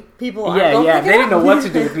shiny, people aren't they didn't know what to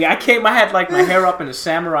do with me. I had like my hair up in a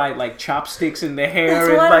samurai, like chopsticks in the hair. That's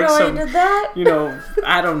and like why some, I did that.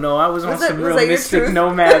 I don't know. I was on some real mystic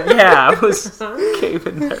nomad. Yeah, I was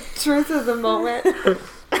caving there. Truth of the moment.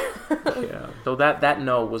 Yeah. So that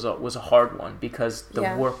no was a hard one because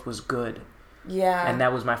the work was good. Yeah. And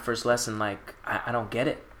that was my first lesson. Like, I don't get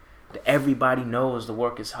it. Everybody knows the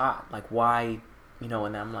work is hot. Like, why,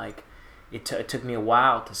 and I'm like, it took me a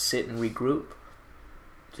while to sit and regroup.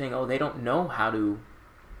 Saying, they don't know how to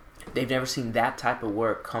they've never seen that type of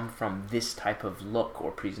work come from this type of look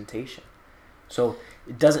or presentation. So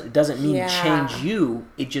it doesn't mean change you.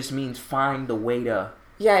 It just means find the way to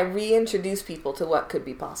reintroduce people to what could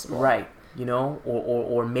be possible. Right.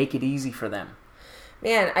 Or make it easy for them.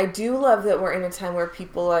 Man, I do love that we're in a time where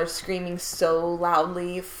people are screaming so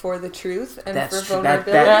loudly for the truth and for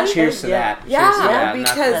vulnerability. Cheers to that. Yeah,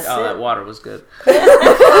 because that water was good.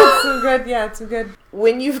 It's so good. Yeah, it's so good.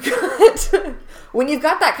 When you've got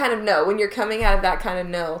that kind of no, when you're coming out of that kind of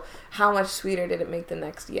no, how much sweeter did it make the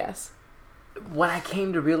next yes? What I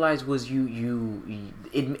came to realize was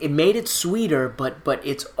it made it sweeter, but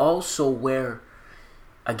it's also where,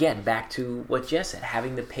 again, back to what Jess said,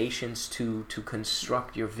 having the patience to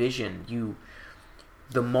construct your vision.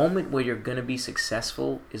 The moment where you're going to be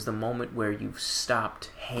successful is the moment where you've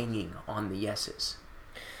stopped hanging on the yeses.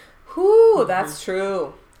 Whoo, that's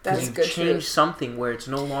true. That's good. You change something where it's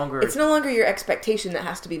no longer your expectation that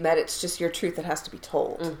has to be met. It's just your truth that has to be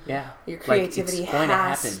told. Yeah, your creativity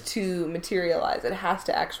has to materialize. It has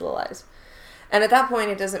to actualize. And at that point,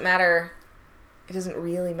 it doesn't matter. It doesn't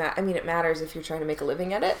really matter. I mean, it matters if you're trying to make a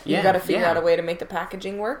living at it. You've got to figure out a way to make the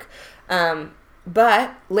packaging work.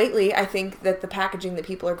 But lately, I think that the packaging that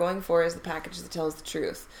people are going for is the package that tells the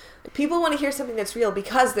truth. People want to hear something that's real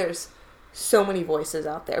because there's so many voices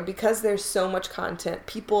out there, because there's so much content.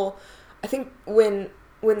 People, I think when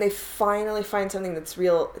they finally find something that's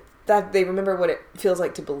real, that they remember what it feels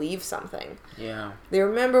like to believe something. Yeah. They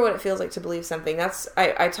remember what it feels like to believe something. That's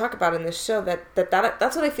I talk about in this show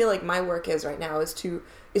that's what I feel like my work is right now, is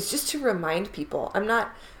just to remind people. I'm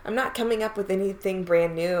not coming up with anything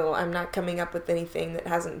brand new. I'm not coming up with anything that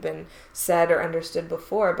hasn't been said or understood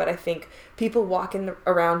before, but I think people walking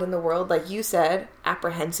around in the world, like you said,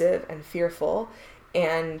 apprehensive and fearful,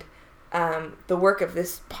 and the work of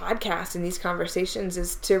this podcast and these conversations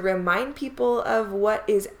is to remind people of what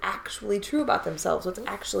is actually true about themselves, what's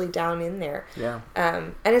actually down in there. Yeah.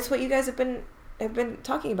 And it's what you guys have been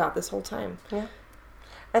talking about this whole time. Yeah.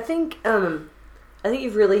 I think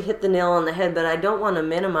you've really hit the nail on the head, but I don't want to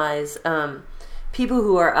minimize people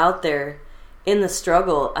who are out there in the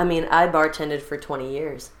struggle. I mean, I bartended for 20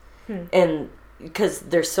 years, and because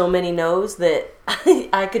there's so many no's that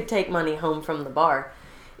I could take money home from the bar,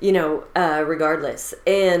 regardless.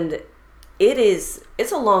 And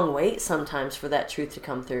it's a long wait sometimes for that truth to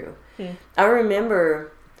come through. I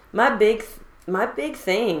remember my big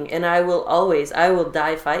thing, and I will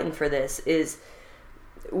die fighting for this, is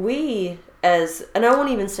we as, and I won't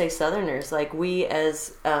even say Southerners, like we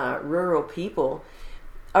as rural people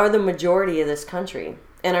are the majority of this country.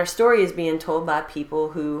 And our story is being told by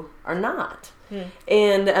people who are not.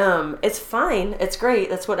 And it's fine. It's great.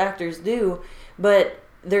 That's what actors do. But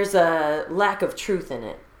there's a lack of truth in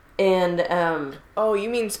it. And you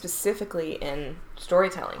mean specifically in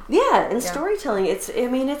storytelling? Yeah, in storytelling.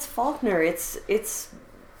 It's Faulkner. It's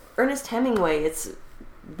Ernest Hemingway. It's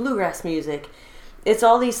bluegrass music. It's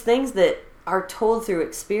all these things that are told through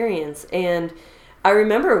experience. And I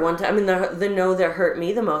remember one time, the no that hurt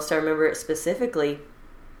me the most, I remember it specifically.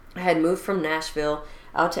 I had moved from Nashville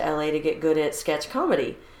out to LA to get good at sketch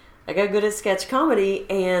comedy. I got good at sketch comedy,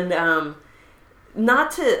 and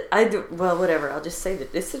whatever, I'll just say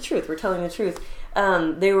that it's the truth. We're telling the truth.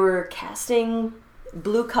 They were casting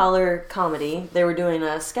blue-collar comedy. They were doing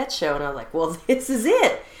a sketch show, and I was like, well, this is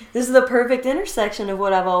it. This is the perfect intersection of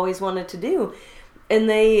what I've always wanted to do. And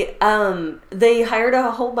they hired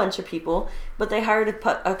a whole bunch of people, but they hired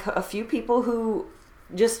a few people who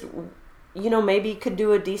just, maybe could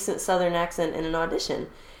do a decent Southern accent in an audition.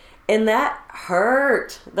 And that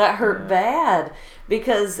hurt. That hurt bad,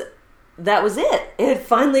 because that was it. It had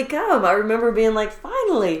finally come. I remember being like,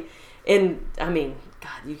 finally. And,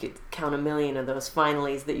 God, you could count a million of those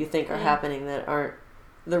finallys that you think are happening that aren't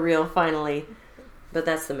the real finally. But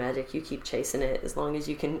that's the magic. You keep chasing it as long as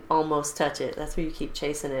you can almost touch it. That's where you keep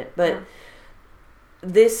chasing it. But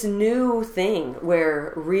this new thing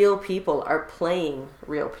where real people are playing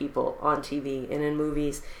real people on TV and in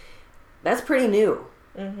movies, that's pretty new.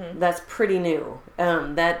 Mm-hmm. That's pretty new.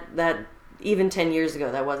 That even 10 years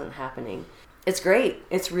ago, that wasn't happening. It's great.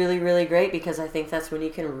 It's really, really great, because I think that's when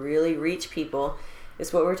you can really reach people.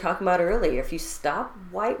 It's what we were talking about earlier. If you stop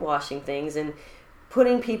whitewashing things and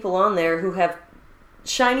putting people on there who have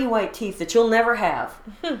shiny white teeth that you'll never have,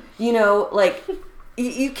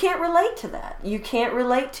 you can't relate to that. You can't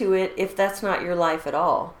relate to it if that's not your life at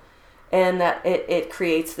all. And that it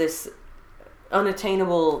creates this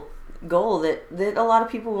unattainable goal that a lot of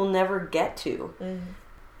people will never get to. Mm-hmm.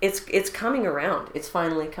 It's coming around. It's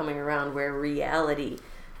finally coming around, where reality,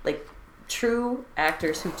 like true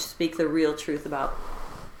actors who speak the real truth about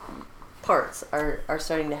parts are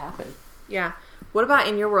starting to happen. Yeah. What about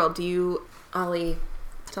in your world? Ollie,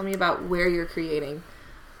 tell me about where you're creating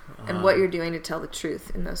and what you're doing to tell the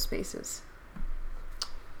truth in those spaces.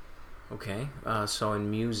 Okay. So in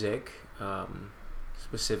music,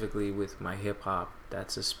 specifically with my hip hop,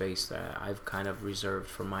 that's a space that I've kind of reserved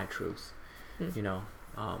for my truth. You know,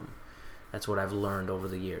 that's what I've learned over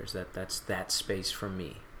the years. That's that space for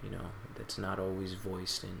me. You know, that's not always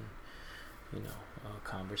voiced in,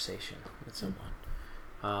 conversation with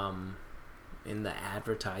someone. In the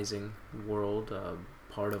advertising world,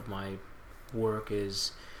 part of my work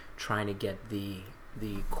is trying to get the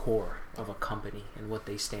core of a company and what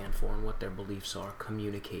they stand for and what their beliefs are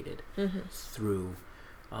communicated through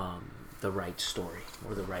the right story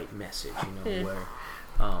or the right message. Where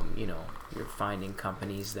you're finding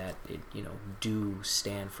companies that do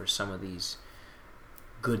stand for some of these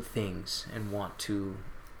good things and want to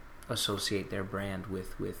associate their brand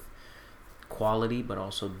with quality, but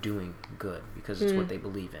also doing good because it's what they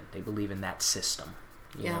believe in. They believe in that system.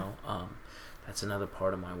 You know, that's another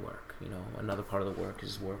part of my work. Another part of the work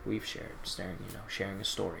is work we've shared, sharing a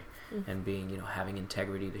story and being, having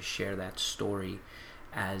integrity to share that story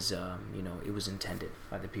as it was intended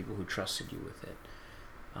by the people who trusted you with it,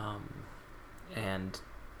 and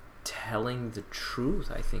telling the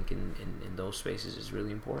truth. I think in those spaces is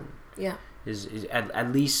really important. Yeah, is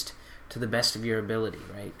at least to the best of your ability,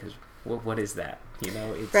 right? Because what is that?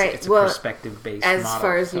 It's right. It's a perspective-based as model.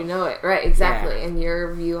 Far as you know it, right? Exactly, and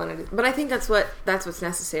your view on it. But I think that's what's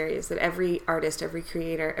necessary, is that every artist, every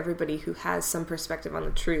creator, everybody who has some perspective on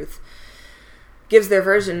the truth gives their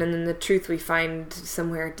version, and then the truth we find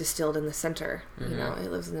somewhere distilled in the center.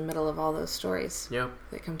 It lives in the middle of all those stories. Yep,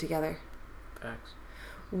 that come together. Facts.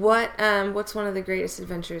 What's one of the greatest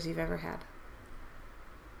adventures you've ever had?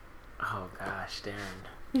 Oh gosh, Darren.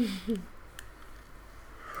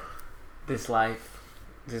 This life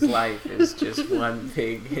is just one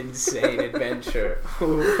big insane adventure.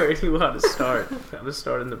 Where do you want to start? I'm going to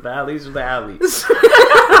start in the valleys or the alleys.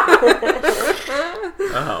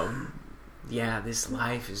 Yeah, this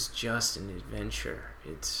life is just an adventure.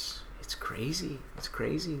 It's crazy. It's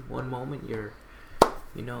crazy. One moment you're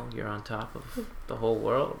on top of the whole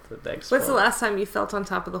world. What's the last time you felt on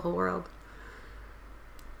top of the whole world?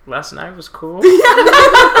 Last night was cool. See,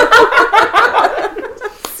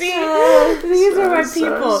 these are my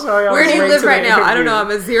people. Sorry, where do you live right now? I don't know. I'm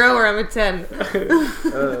a 0 or I'm a 10.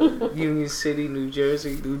 Union City, New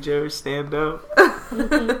Jersey, stand up.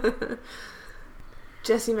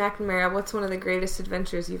 Jessie McNamara, what's one of the greatest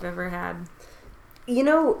adventures you've ever had?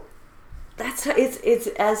 It's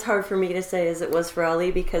as hard for me to say as it was for Ali,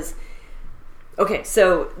 because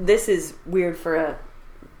so this is weird for a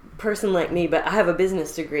person like me, but I have a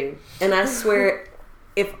business degree, and I swear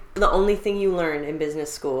if the only thing you learned in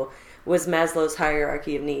business school was Maslow's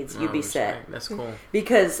hierarchy of needs, you'd be set. Right. That's cool.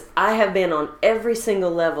 Because I have been on every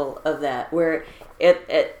single level of that, where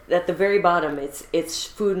at the very bottom it's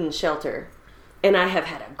food and shelter. And I have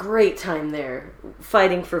had a great time there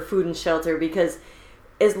fighting for food and shelter, because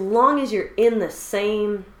as long as you're in the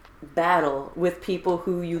same battle with people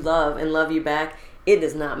who you love and love you back, it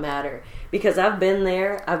does not matter. Because I've been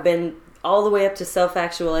there. I've been all the way up to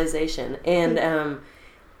self-actualization. And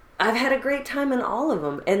I've had a great time in all of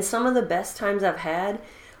them. And some of the best times I've had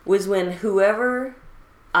was when whoever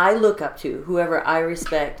I look up to, whoever I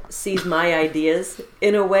respect, sees my ideas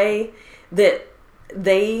in a way that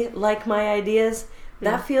they like my ideas.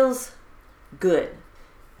 That feels good.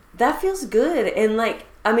 That feels good. And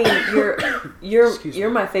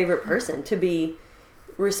you're my favorite person to be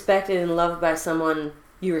respected and loved by someone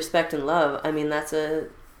you respect and love. That's a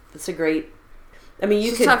great.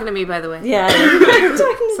 She's talking to me, by the way. Yeah, you're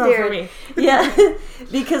talking to for me. Yeah,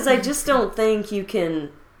 because I just don't think you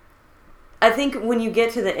can. I think when you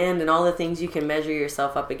get to the end and all the things you can measure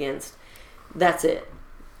yourself up against, that's it.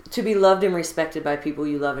 To be loved and respected by people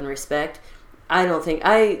you love and respect. I don't think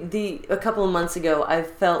a couple of months ago I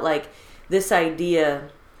felt like this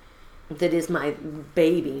idea that is my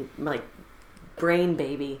baby, my brain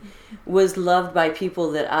baby, was loved by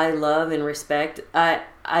people that I love and respect. I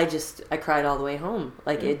cried all the way home.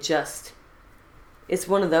 It's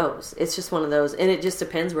one of those. It's just one of those. And it just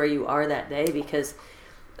depends where you are that day, because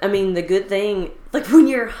the good thing,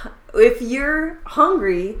 if you're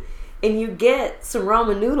hungry and you get some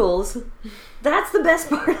ramen noodles, that's the best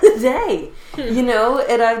part of the day,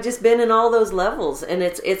 and I've just been in all those levels, and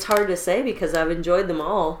it's hard to say because I've enjoyed them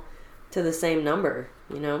all to the same number,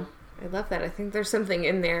 I love that. I think there's something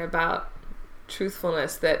in there about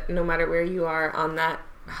truthfulness that no matter where you are on that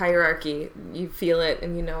hierarchy, you feel it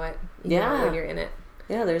and you know it. You know when you're in it.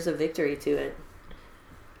 Yeah, there's a victory to it.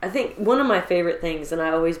 I think one of my favorite things, and I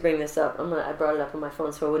always bring this up, I brought it up on my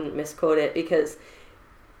phone so I wouldn't misquote it, because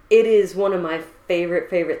it is one of my favorite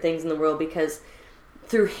things in the world, because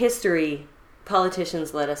through history,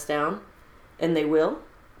 politicians let us down, and they will,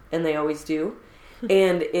 and they always do,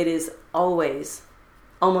 and it is always,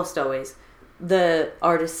 almost always, the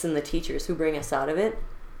artists and the teachers who bring us out of it.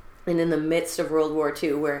 And in the midst of World War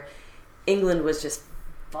II, where England was just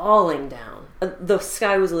falling down, the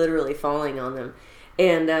sky was literally falling on them.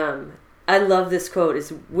 And I love this quote,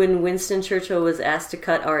 is when Winston Churchill was asked to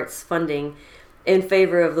cut arts funding in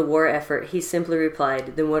favor of the war effort, he simply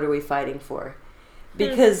replied, "Then what are we fighting for?"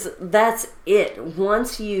 Because that's it.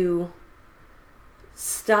 Once you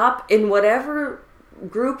stop, in whatever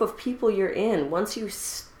group of people you're in, once you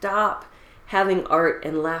stop having art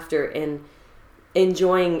and laughter and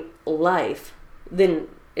enjoying life, then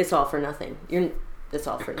it's all for nothing. It's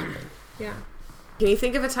all for nothing. Yeah. Can you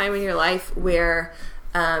think of a time in your life where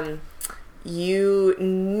you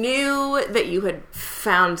knew that you had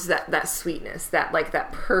found that sweetness,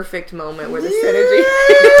 that perfect moment where the synergy?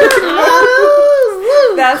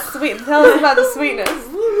 That's sweet. Tell us about the sweetness.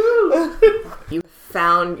 You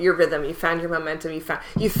found your rhythm, you found your momentum,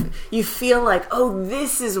 you feel like, oh,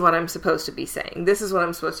 this is what I'm supposed to be saying, this is what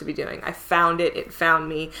I'm supposed to be doing. I found it, it found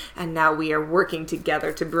me, and now we are working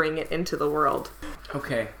together to bring it into the world.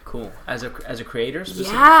 Okay, cool. As a creator,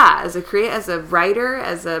 specifically? Yeah, as a writer,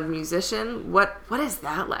 as a musician, what is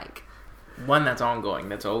that like? One that's ongoing.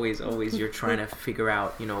 That's always you're trying to figure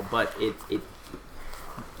out, but it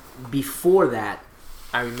before that,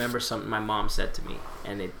 I remember something my mom said to me,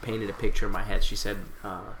 and it painted a picture in my head. She said,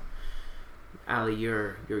 "Ali,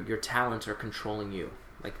 your talents are controlling you."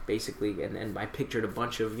 Like, basically, and I pictured a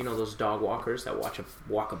bunch of, those dog walkers that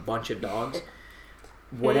walk a bunch of dogs.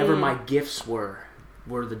 Whatever my gifts were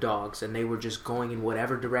the dogs, and they were just going in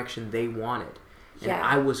whatever direction they wanted. And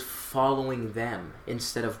I was following them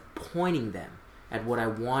instead of pointing them at what I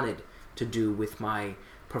wanted to do with my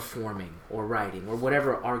performing or writing or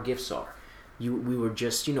whatever our gifts are. We were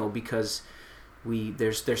just, because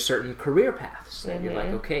there's certain career paths that you're like,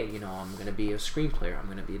 okay, I'm going to be a screenplayer, I'm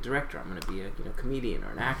going to be a director, I'm going to be a comedian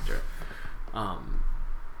or an actor.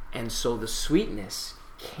 And so the sweetness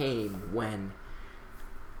came when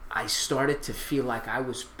I started to feel like I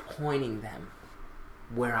was pointing them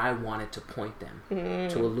where I wanted to point them,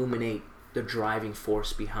 to illuminate the driving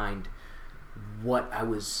force behind what I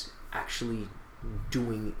was actually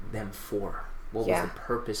doing them for. What was the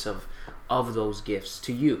purpose of those gifts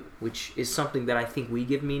to you, which is something that I think we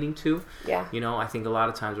give meaning to. Yeah. I think a lot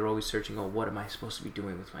of times we're always searching, what am I supposed to be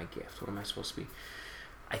doing with my gift? What am I supposed to be?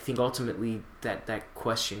 I think ultimately that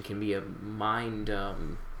question can be a mind...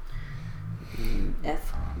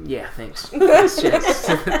 F. Yeah, thanks. It's just...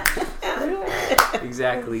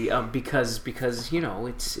 Exactly. Because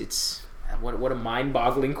it's what a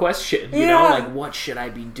mind-boggling question. What should I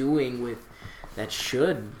be doing with that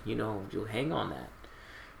should, you'll hang on that.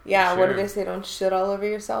 Yeah, sure. What do they say? Don't shit all over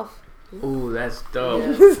yourself. Ooh, that's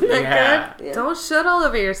dope. Yeah. Good? Don't shit all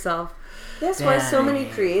over yourself. That's why so many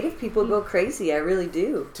creative people go crazy. I really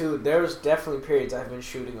do. Dude, there's definitely periods I've been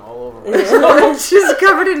shooting all over myself. Just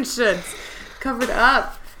covered in shits. Covered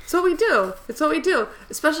up. It's what we do. It's what we do.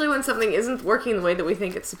 Especially when something isn't working the way that we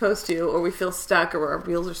think it's supposed to, or we feel stuck, or our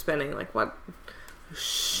wheels are spinning. Like, what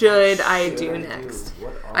should I do next?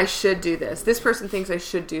 I should do this. This person thinks I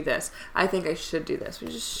should do this. I think I should do this. We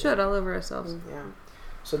just should all over ourselves. Yeah.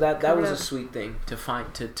 So that was a sweet thing to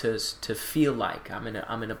find, to feel like I'm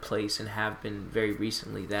in a place, and have been very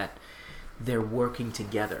recently, that they're working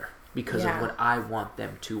together because of what I want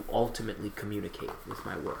them to ultimately communicate with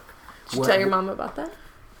my work. Did you tell your mom about that?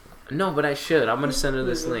 No, but I should. I'm going to send her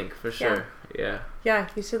this link for sure. Yeah. Yeah,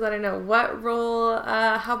 you should let her know. What role,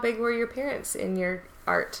 how big were your parents in your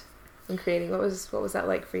art and creating? What was that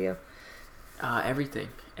like for you? Everything.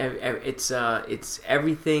 It's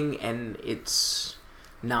everything, and it's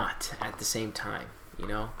not at the same time,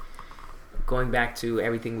 Going back to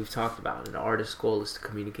everything we've talked about, an artist's goal is to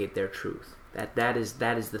communicate their truth. That is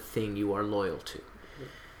the thing you are loyal to.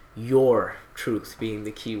 Your truth being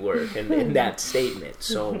the key word in that statement.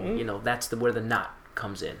 So, that's where the knot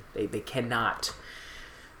comes in. They cannot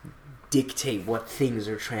dictate what things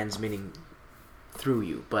are transmitting through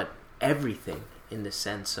you, but everything, in the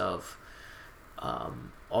sense of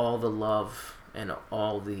all the love and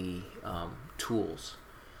all the tools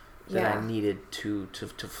that I needed to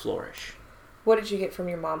flourish. What did you get from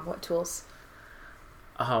your mom? What tools?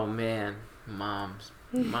 Oh man, mom,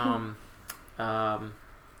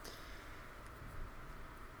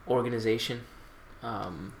 organization.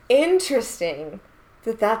 Interesting.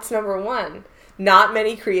 That's number one. not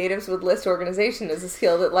many creatives would list organization as a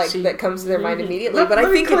skill that that comes to their mind immediately. But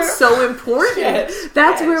I think it's so important.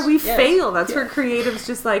 That's where we fail. That's where creatives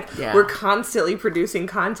just we're constantly producing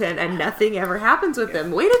content and nothing ever happens with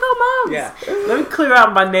them. Way to go, moms! Yeah. Let me clear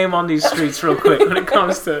out my name on these streets real quick when it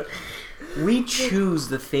comes to... We choose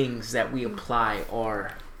the things that we apply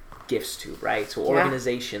our gifts to, right? So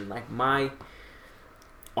organization, my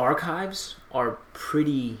archives are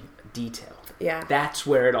pretty detailed. Yeah. That's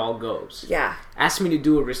where it all goes. Yeah. Ask me to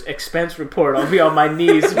do an expense report. I'll be on my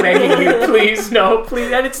knees begging you, please, no,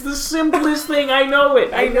 please. And it's the simplest thing. I know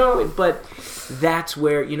it. But that's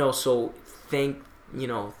where, so thank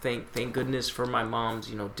goodness for my mom's,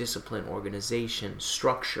 discipline, organization,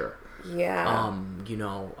 structure. Yeah.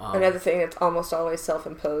 Another thing that's almost always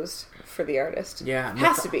self-imposed for the artist. Yeah.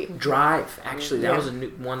 Has to be. Drive, actually. That was a new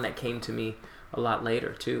one that came to me a lot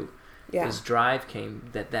later, too. Yeah. Because drive came,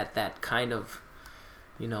 that kind of,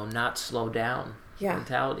 not slow down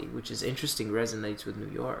mentality, which is interesting, resonates with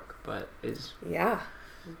New York, but is... Yeah.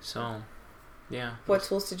 So, yeah. What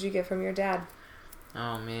tools did you get from your dad?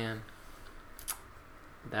 Oh, man.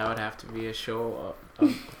 That would have to be a show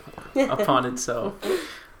upon itself.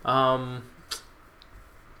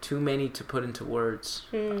 Too many to put into words.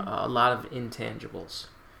 A lot of intangibles.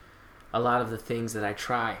 A lot of the things that I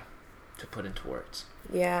try to put into words.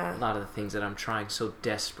 Yeah. A lot of the things that I'm trying so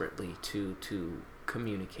desperately to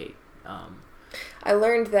communicate. I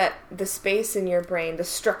learned that the space in your brain, the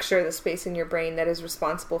structure, the space in your brain that is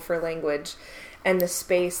responsible for language, and the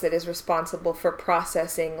space that is responsible for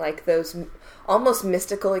processing those almost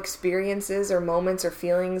mystical experiences or moments or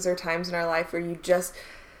feelings or times in our life where you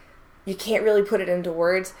can't really put it into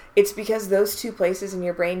words. It's because those two places in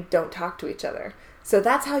your brain don't talk to each other. So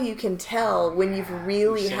that's how you can tell when you've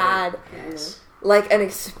really had an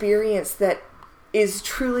experience that is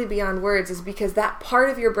truly beyond words, is because that part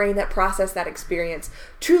of your brain that processed that experience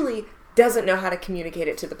truly doesn't know how to communicate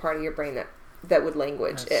it to the part of your brain that would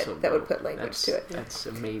language it, so that would put language to it. That's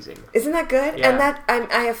amazing. Isn't that good? Yeah. And that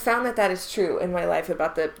I have found that is true in my life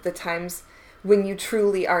about the times when you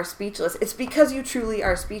truly are speechless. It's because you truly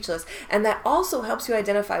are speechless. And that also helps you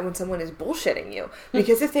identify when someone is bullshitting you.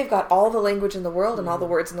 Because if they've got all the language in the world and all the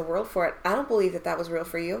words in the world for it, I don't believe that was real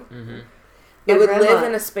for you. Mm-hmm. It would live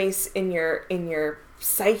in a space in your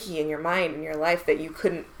psyche, in your mind, in your life that you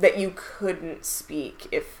couldn't speak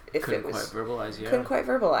if couldn't it was quite verbalize. Yeah. Couldn't quite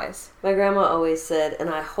verbalize. My grandma always said,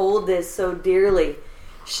 and I hold this so dearly,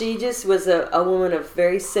 she just was a woman of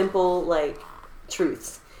very simple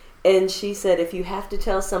truths. And she said, if you have to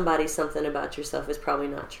tell somebody something about yourself, it's probably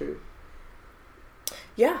not true.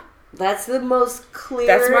 Yeah. That's the most clear.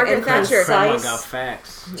 That's Margaret Thatcher. Grandma got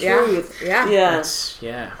facts. Truth. Yeah.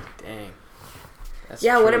 Dang. That's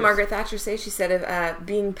what did Margaret Thatcher say? She said,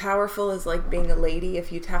 being powerful is like being a lady.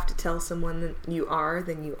 If you have to tell someone that you are,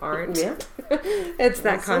 then you aren't. Yeah. It's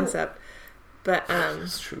that concept. But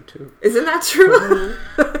that's true too. Isn't that true?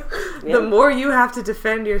 Mm-hmm. The more you have to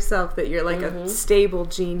defend yourself that you're a stable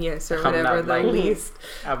genius or whatever, the least.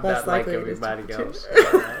 I'm not like everybody else.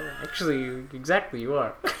 Actually, exactly, you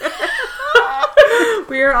are.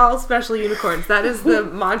 We are all special unicorns. That is the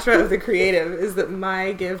mantra of the creative, is that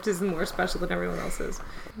my gift is more special than everyone else's.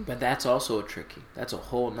 But that's also that's a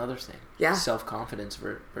whole nother thing. Yeah. Self-confidence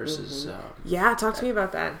versus... talk to me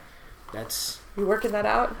about that. You working that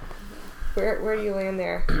out? Where do you land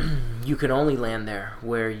there? You can only land there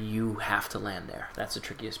where you have to land there. That's the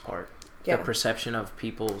trickiest part. Yeah. The perception of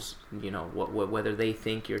people's, whether they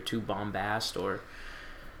think you're too bombast or...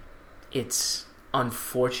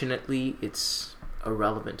 Unfortunately, it's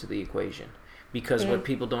irrelevant to the equation. Because what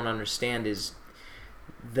people don't understand is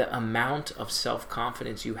the amount of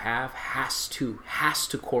self-confidence you have has to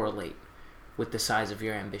correlate with the size of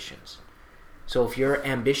your ambitions. So if your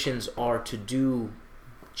ambitions are to do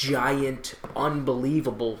giant,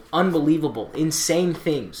 unbelievable, insane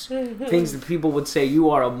things, things that people would say you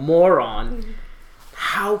are a moron,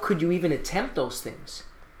 how could you even attempt those things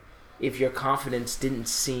if your confidence didn't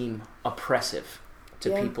seem oppressive to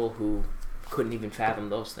people who couldn't even fathom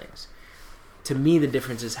those things? To me, the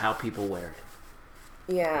difference is how people wear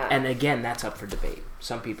it. Yeah. And again, that's up for debate.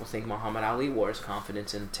 Some people think Muhammad Ali wore his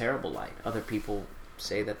confidence in a terrible light. Other people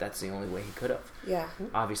say that that's the only way he could have. Yeah.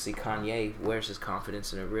 Obviously, Kanye wears his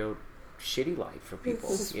confidence in a real shitty light for people,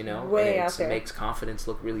 Way and out there. It makes confidence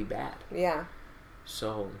look really bad. Yeah.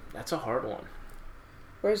 So that's a hard one.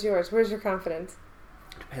 Where's yours? Where's your confidence?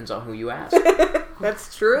 Depends on who you ask.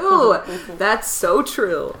 That's true. That's so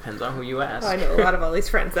true. Depends on who you ask. Oh, I know a lot of all these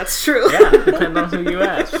friends. That's true. Yeah, depends on who you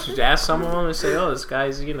ask. Just ask some of them and say, this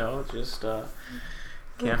guy's, just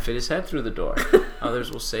can't fit his head through the door.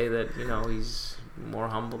 Others will say that, he's more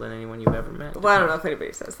humble than anyone you've ever met. Well, I don't know if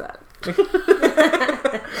anybody says that.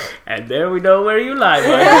 And there we know where you lie,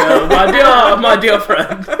 my dear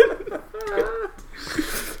friend.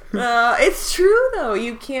 It's true though.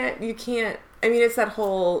 You can't. I mean, it's that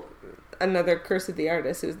whole another curse of the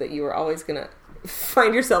artist is that you are always gonna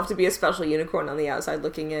find yourself to be a special unicorn on the outside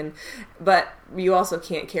looking in, but you also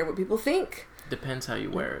can't care what people think. Depends how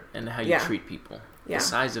you wear it and how you treat people. Yeah. The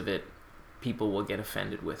size of it, people will get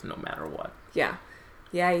offended with no matter what. Yeah.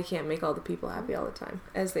 Yeah, you can't make all the people happy all the time,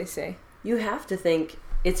 as they say. You have to think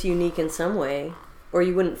it's unique in some way, or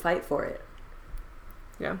you wouldn't fight for it.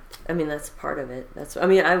 Yeah. I mean, that's part of it.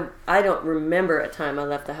 I don't remember a time I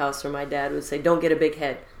left the house where my dad would say, "Don't get a big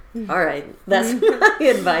head." All right, that's my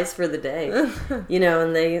advice for the day. And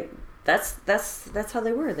that's how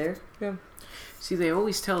they were there. Yeah. See, they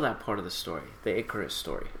always tell that part of the story, the Icarus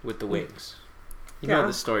story with the wings. You know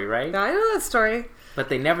the story, right? I know that story. But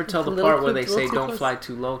they never tell the part where they say don't fly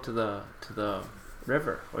too low to the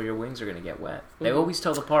river or your wings are going to get wet. They always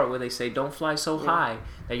tell the part where they say don't fly so high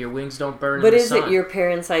that your wings don't burn in the sun. But is it your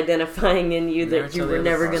parents identifying in you that you were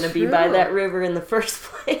never going to be by that river in the first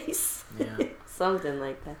place? Yeah. Something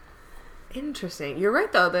like that. Interesting. You're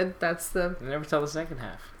right though. That's the. They never tell the second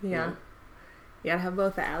half. Yeah. You gotta have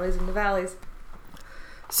both the alleys and the valleys.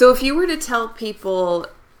 So if you were to tell people,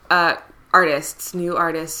 artists, new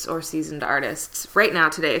artists or seasoned artists, right now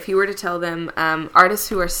today, if you were to tell them artists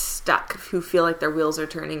who are stuck, who feel like their wheels are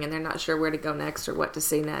turning and they're not sure where to go next or what to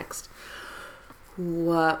say next,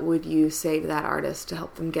 what would you say to that artist to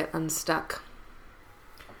help them get unstuck?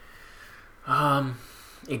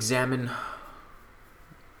 Examine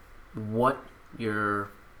why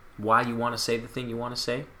you want to say the thing you want to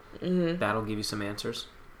say. Mm-hmm. That'll give you some answers.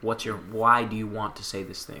 Why do you want to say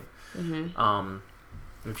this thing? Mm-hmm.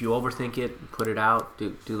 If you overthink it, put it out.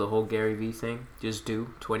 Do the whole Gary Vee thing. Just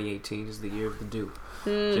do. 2018 is the year of the do.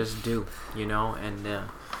 Just do. And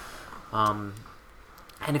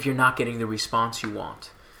if you're not getting the response you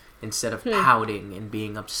want, instead of pouting and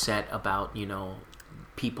being upset about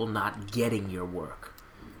people not getting your work,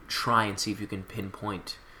 try and see if you can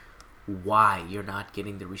pinpoint why you're not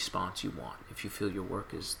getting the response you want, if you feel your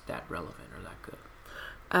work is that relevant or that good.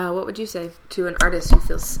 What would you say to an artist who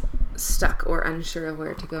feels stuck or unsure of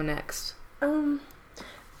where to go next?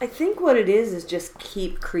 I think what it is just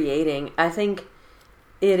keep creating. I think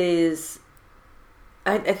it is...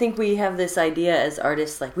 I think we have this idea as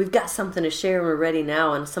artists, like, we've got something to share and we're ready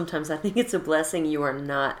now, and sometimes I think it's a blessing you are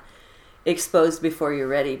not exposed before you're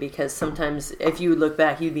ready, because sometimes if you look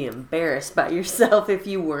back you'd be embarrassed by yourself if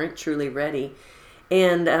you weren't truly ready.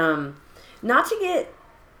 And not to get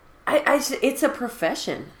it's a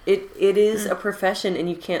profession. It is a profession, and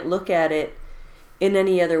you can't look at it in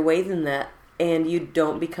any other way than that. And you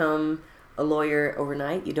don't become a lawyer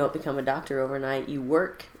overnight, you don't become a doctor overnight. You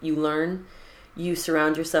work, you learn, you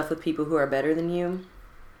surround yourself with people who are better than you,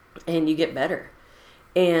 and you get better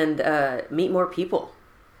and meet more people.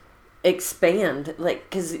 Expand,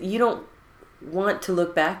 because you don't want to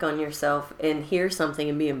look back on yourself and hear something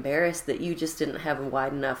and be embarrassed that you just didn't have a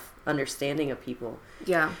wide enough understanding of people.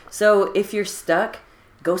 Yeah. So if you're stuck,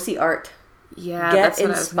 go see art. Yeah. Get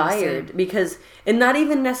inspired, because, and not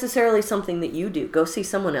even necessarily something that you do. Go see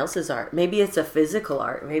someone else's art. Maybe it's a physical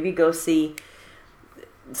art. Maybe go see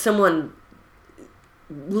someone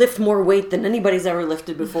lift more weight than anybody's ever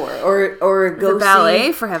lifted before, or go the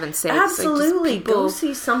ballet, for heaven's sake. Absolutely, go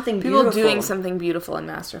see something beautiful. People doing something beautiful and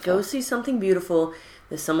masterful. Go see something beautiful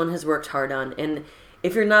that someone has worked hard on, and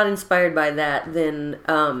if you're not inspired by that, then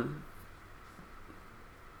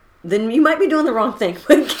you might be doing the wrong thing.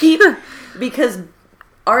 But because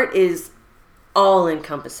art is all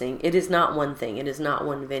encompassing. It is not one thing. It is not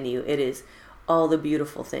one venue. It is all the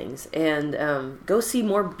beautiful things, and go see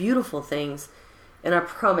more beautiful things. And I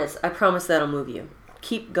promise that'll move you.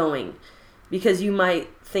 Keep going. Because you might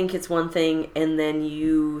think it's one thing, and then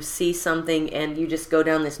you see something, and you just go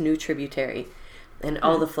down this new tributary, and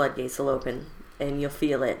all the floodgates will open, and you'll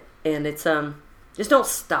feel it. And it's, just don't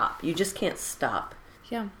stop. You just can't stop.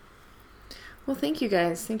 Yeah. Well, thank you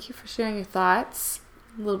guys. Thank you for sharing your thoughts.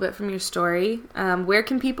 A little bit from your story. Where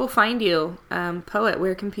can people find you? Poet,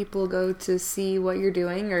 where can people go to see what you're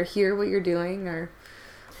doing, or hear what you're doing, or...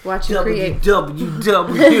 watch you create.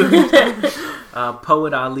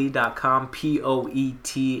 poetali.com,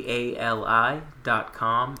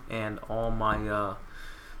 poetali.com, and all my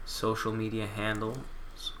social media handles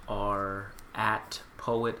are at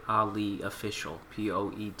Poet Ali Official,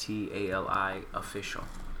 POETALI Official.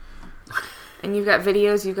 And you've got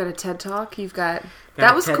videos, you've got a TED Talk,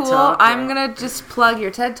 that was cool. Talk, I'm going to just plug your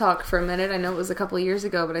TED Talk for a minute. I know it was a couple of years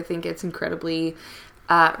ago, but I think it's incredibly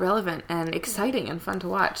relevant and exciting and fun to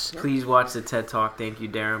watch. Please watch the TED Talk. Thank you,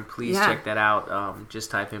 Darren. Please check that out.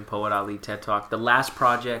 Just type in Poet Ali TED Talk. The last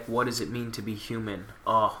project, What Does It Mean to Be Human?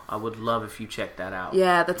 Oh, I would love if you check that out.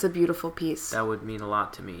 Yeah, that's a beautiful piece. That would mean a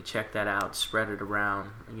lot to me. Check that out. Spread it around.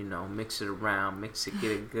 Mix it around. Mix it,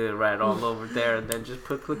 get it good right all over there. And then just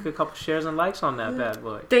click a couple shares and likes on that bad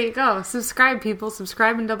boy. There you go. Subscribe, people.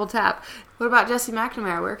 Subscribe and double tap. What about Jessie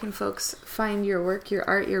McNamara? Where can folks find your work, your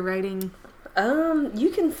art, your writing?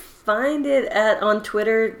 You can find it on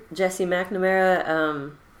Twitter, Jessie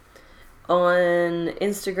McNamara. On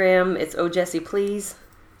Instagram, it's Oh Jessie Please.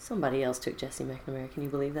 Somebody else took Jessie McNamara. Can you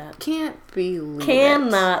believe that? Can't believe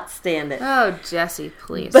Cannot stand it. Oh, Jessie,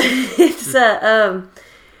 please. But it's the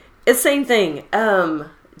same thing.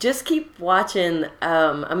 Just keep watching.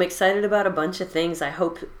 I'm excited about a bunch of things. I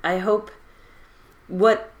hope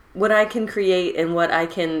what I can create and what I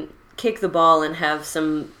can kick the ball and have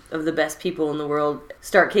some of the best people in the world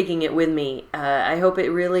start kicking it with me. I hope it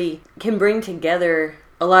really can bring together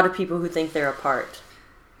a lot of people who think they're apart.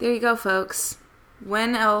 There you go, folks.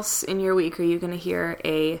 When else in your week are you going to hear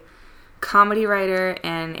a comedy writer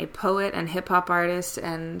and a poet and hip-hop artist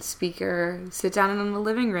and speaker sit down in the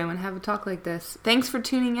living room and have a talk like this? Thanks for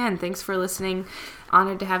tuning in. Thanks for listening.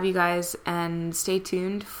 Honored to have you guys, and stay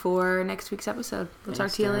tuned for next week's episode. We'll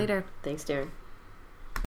talk to you later. Thanks, Darren.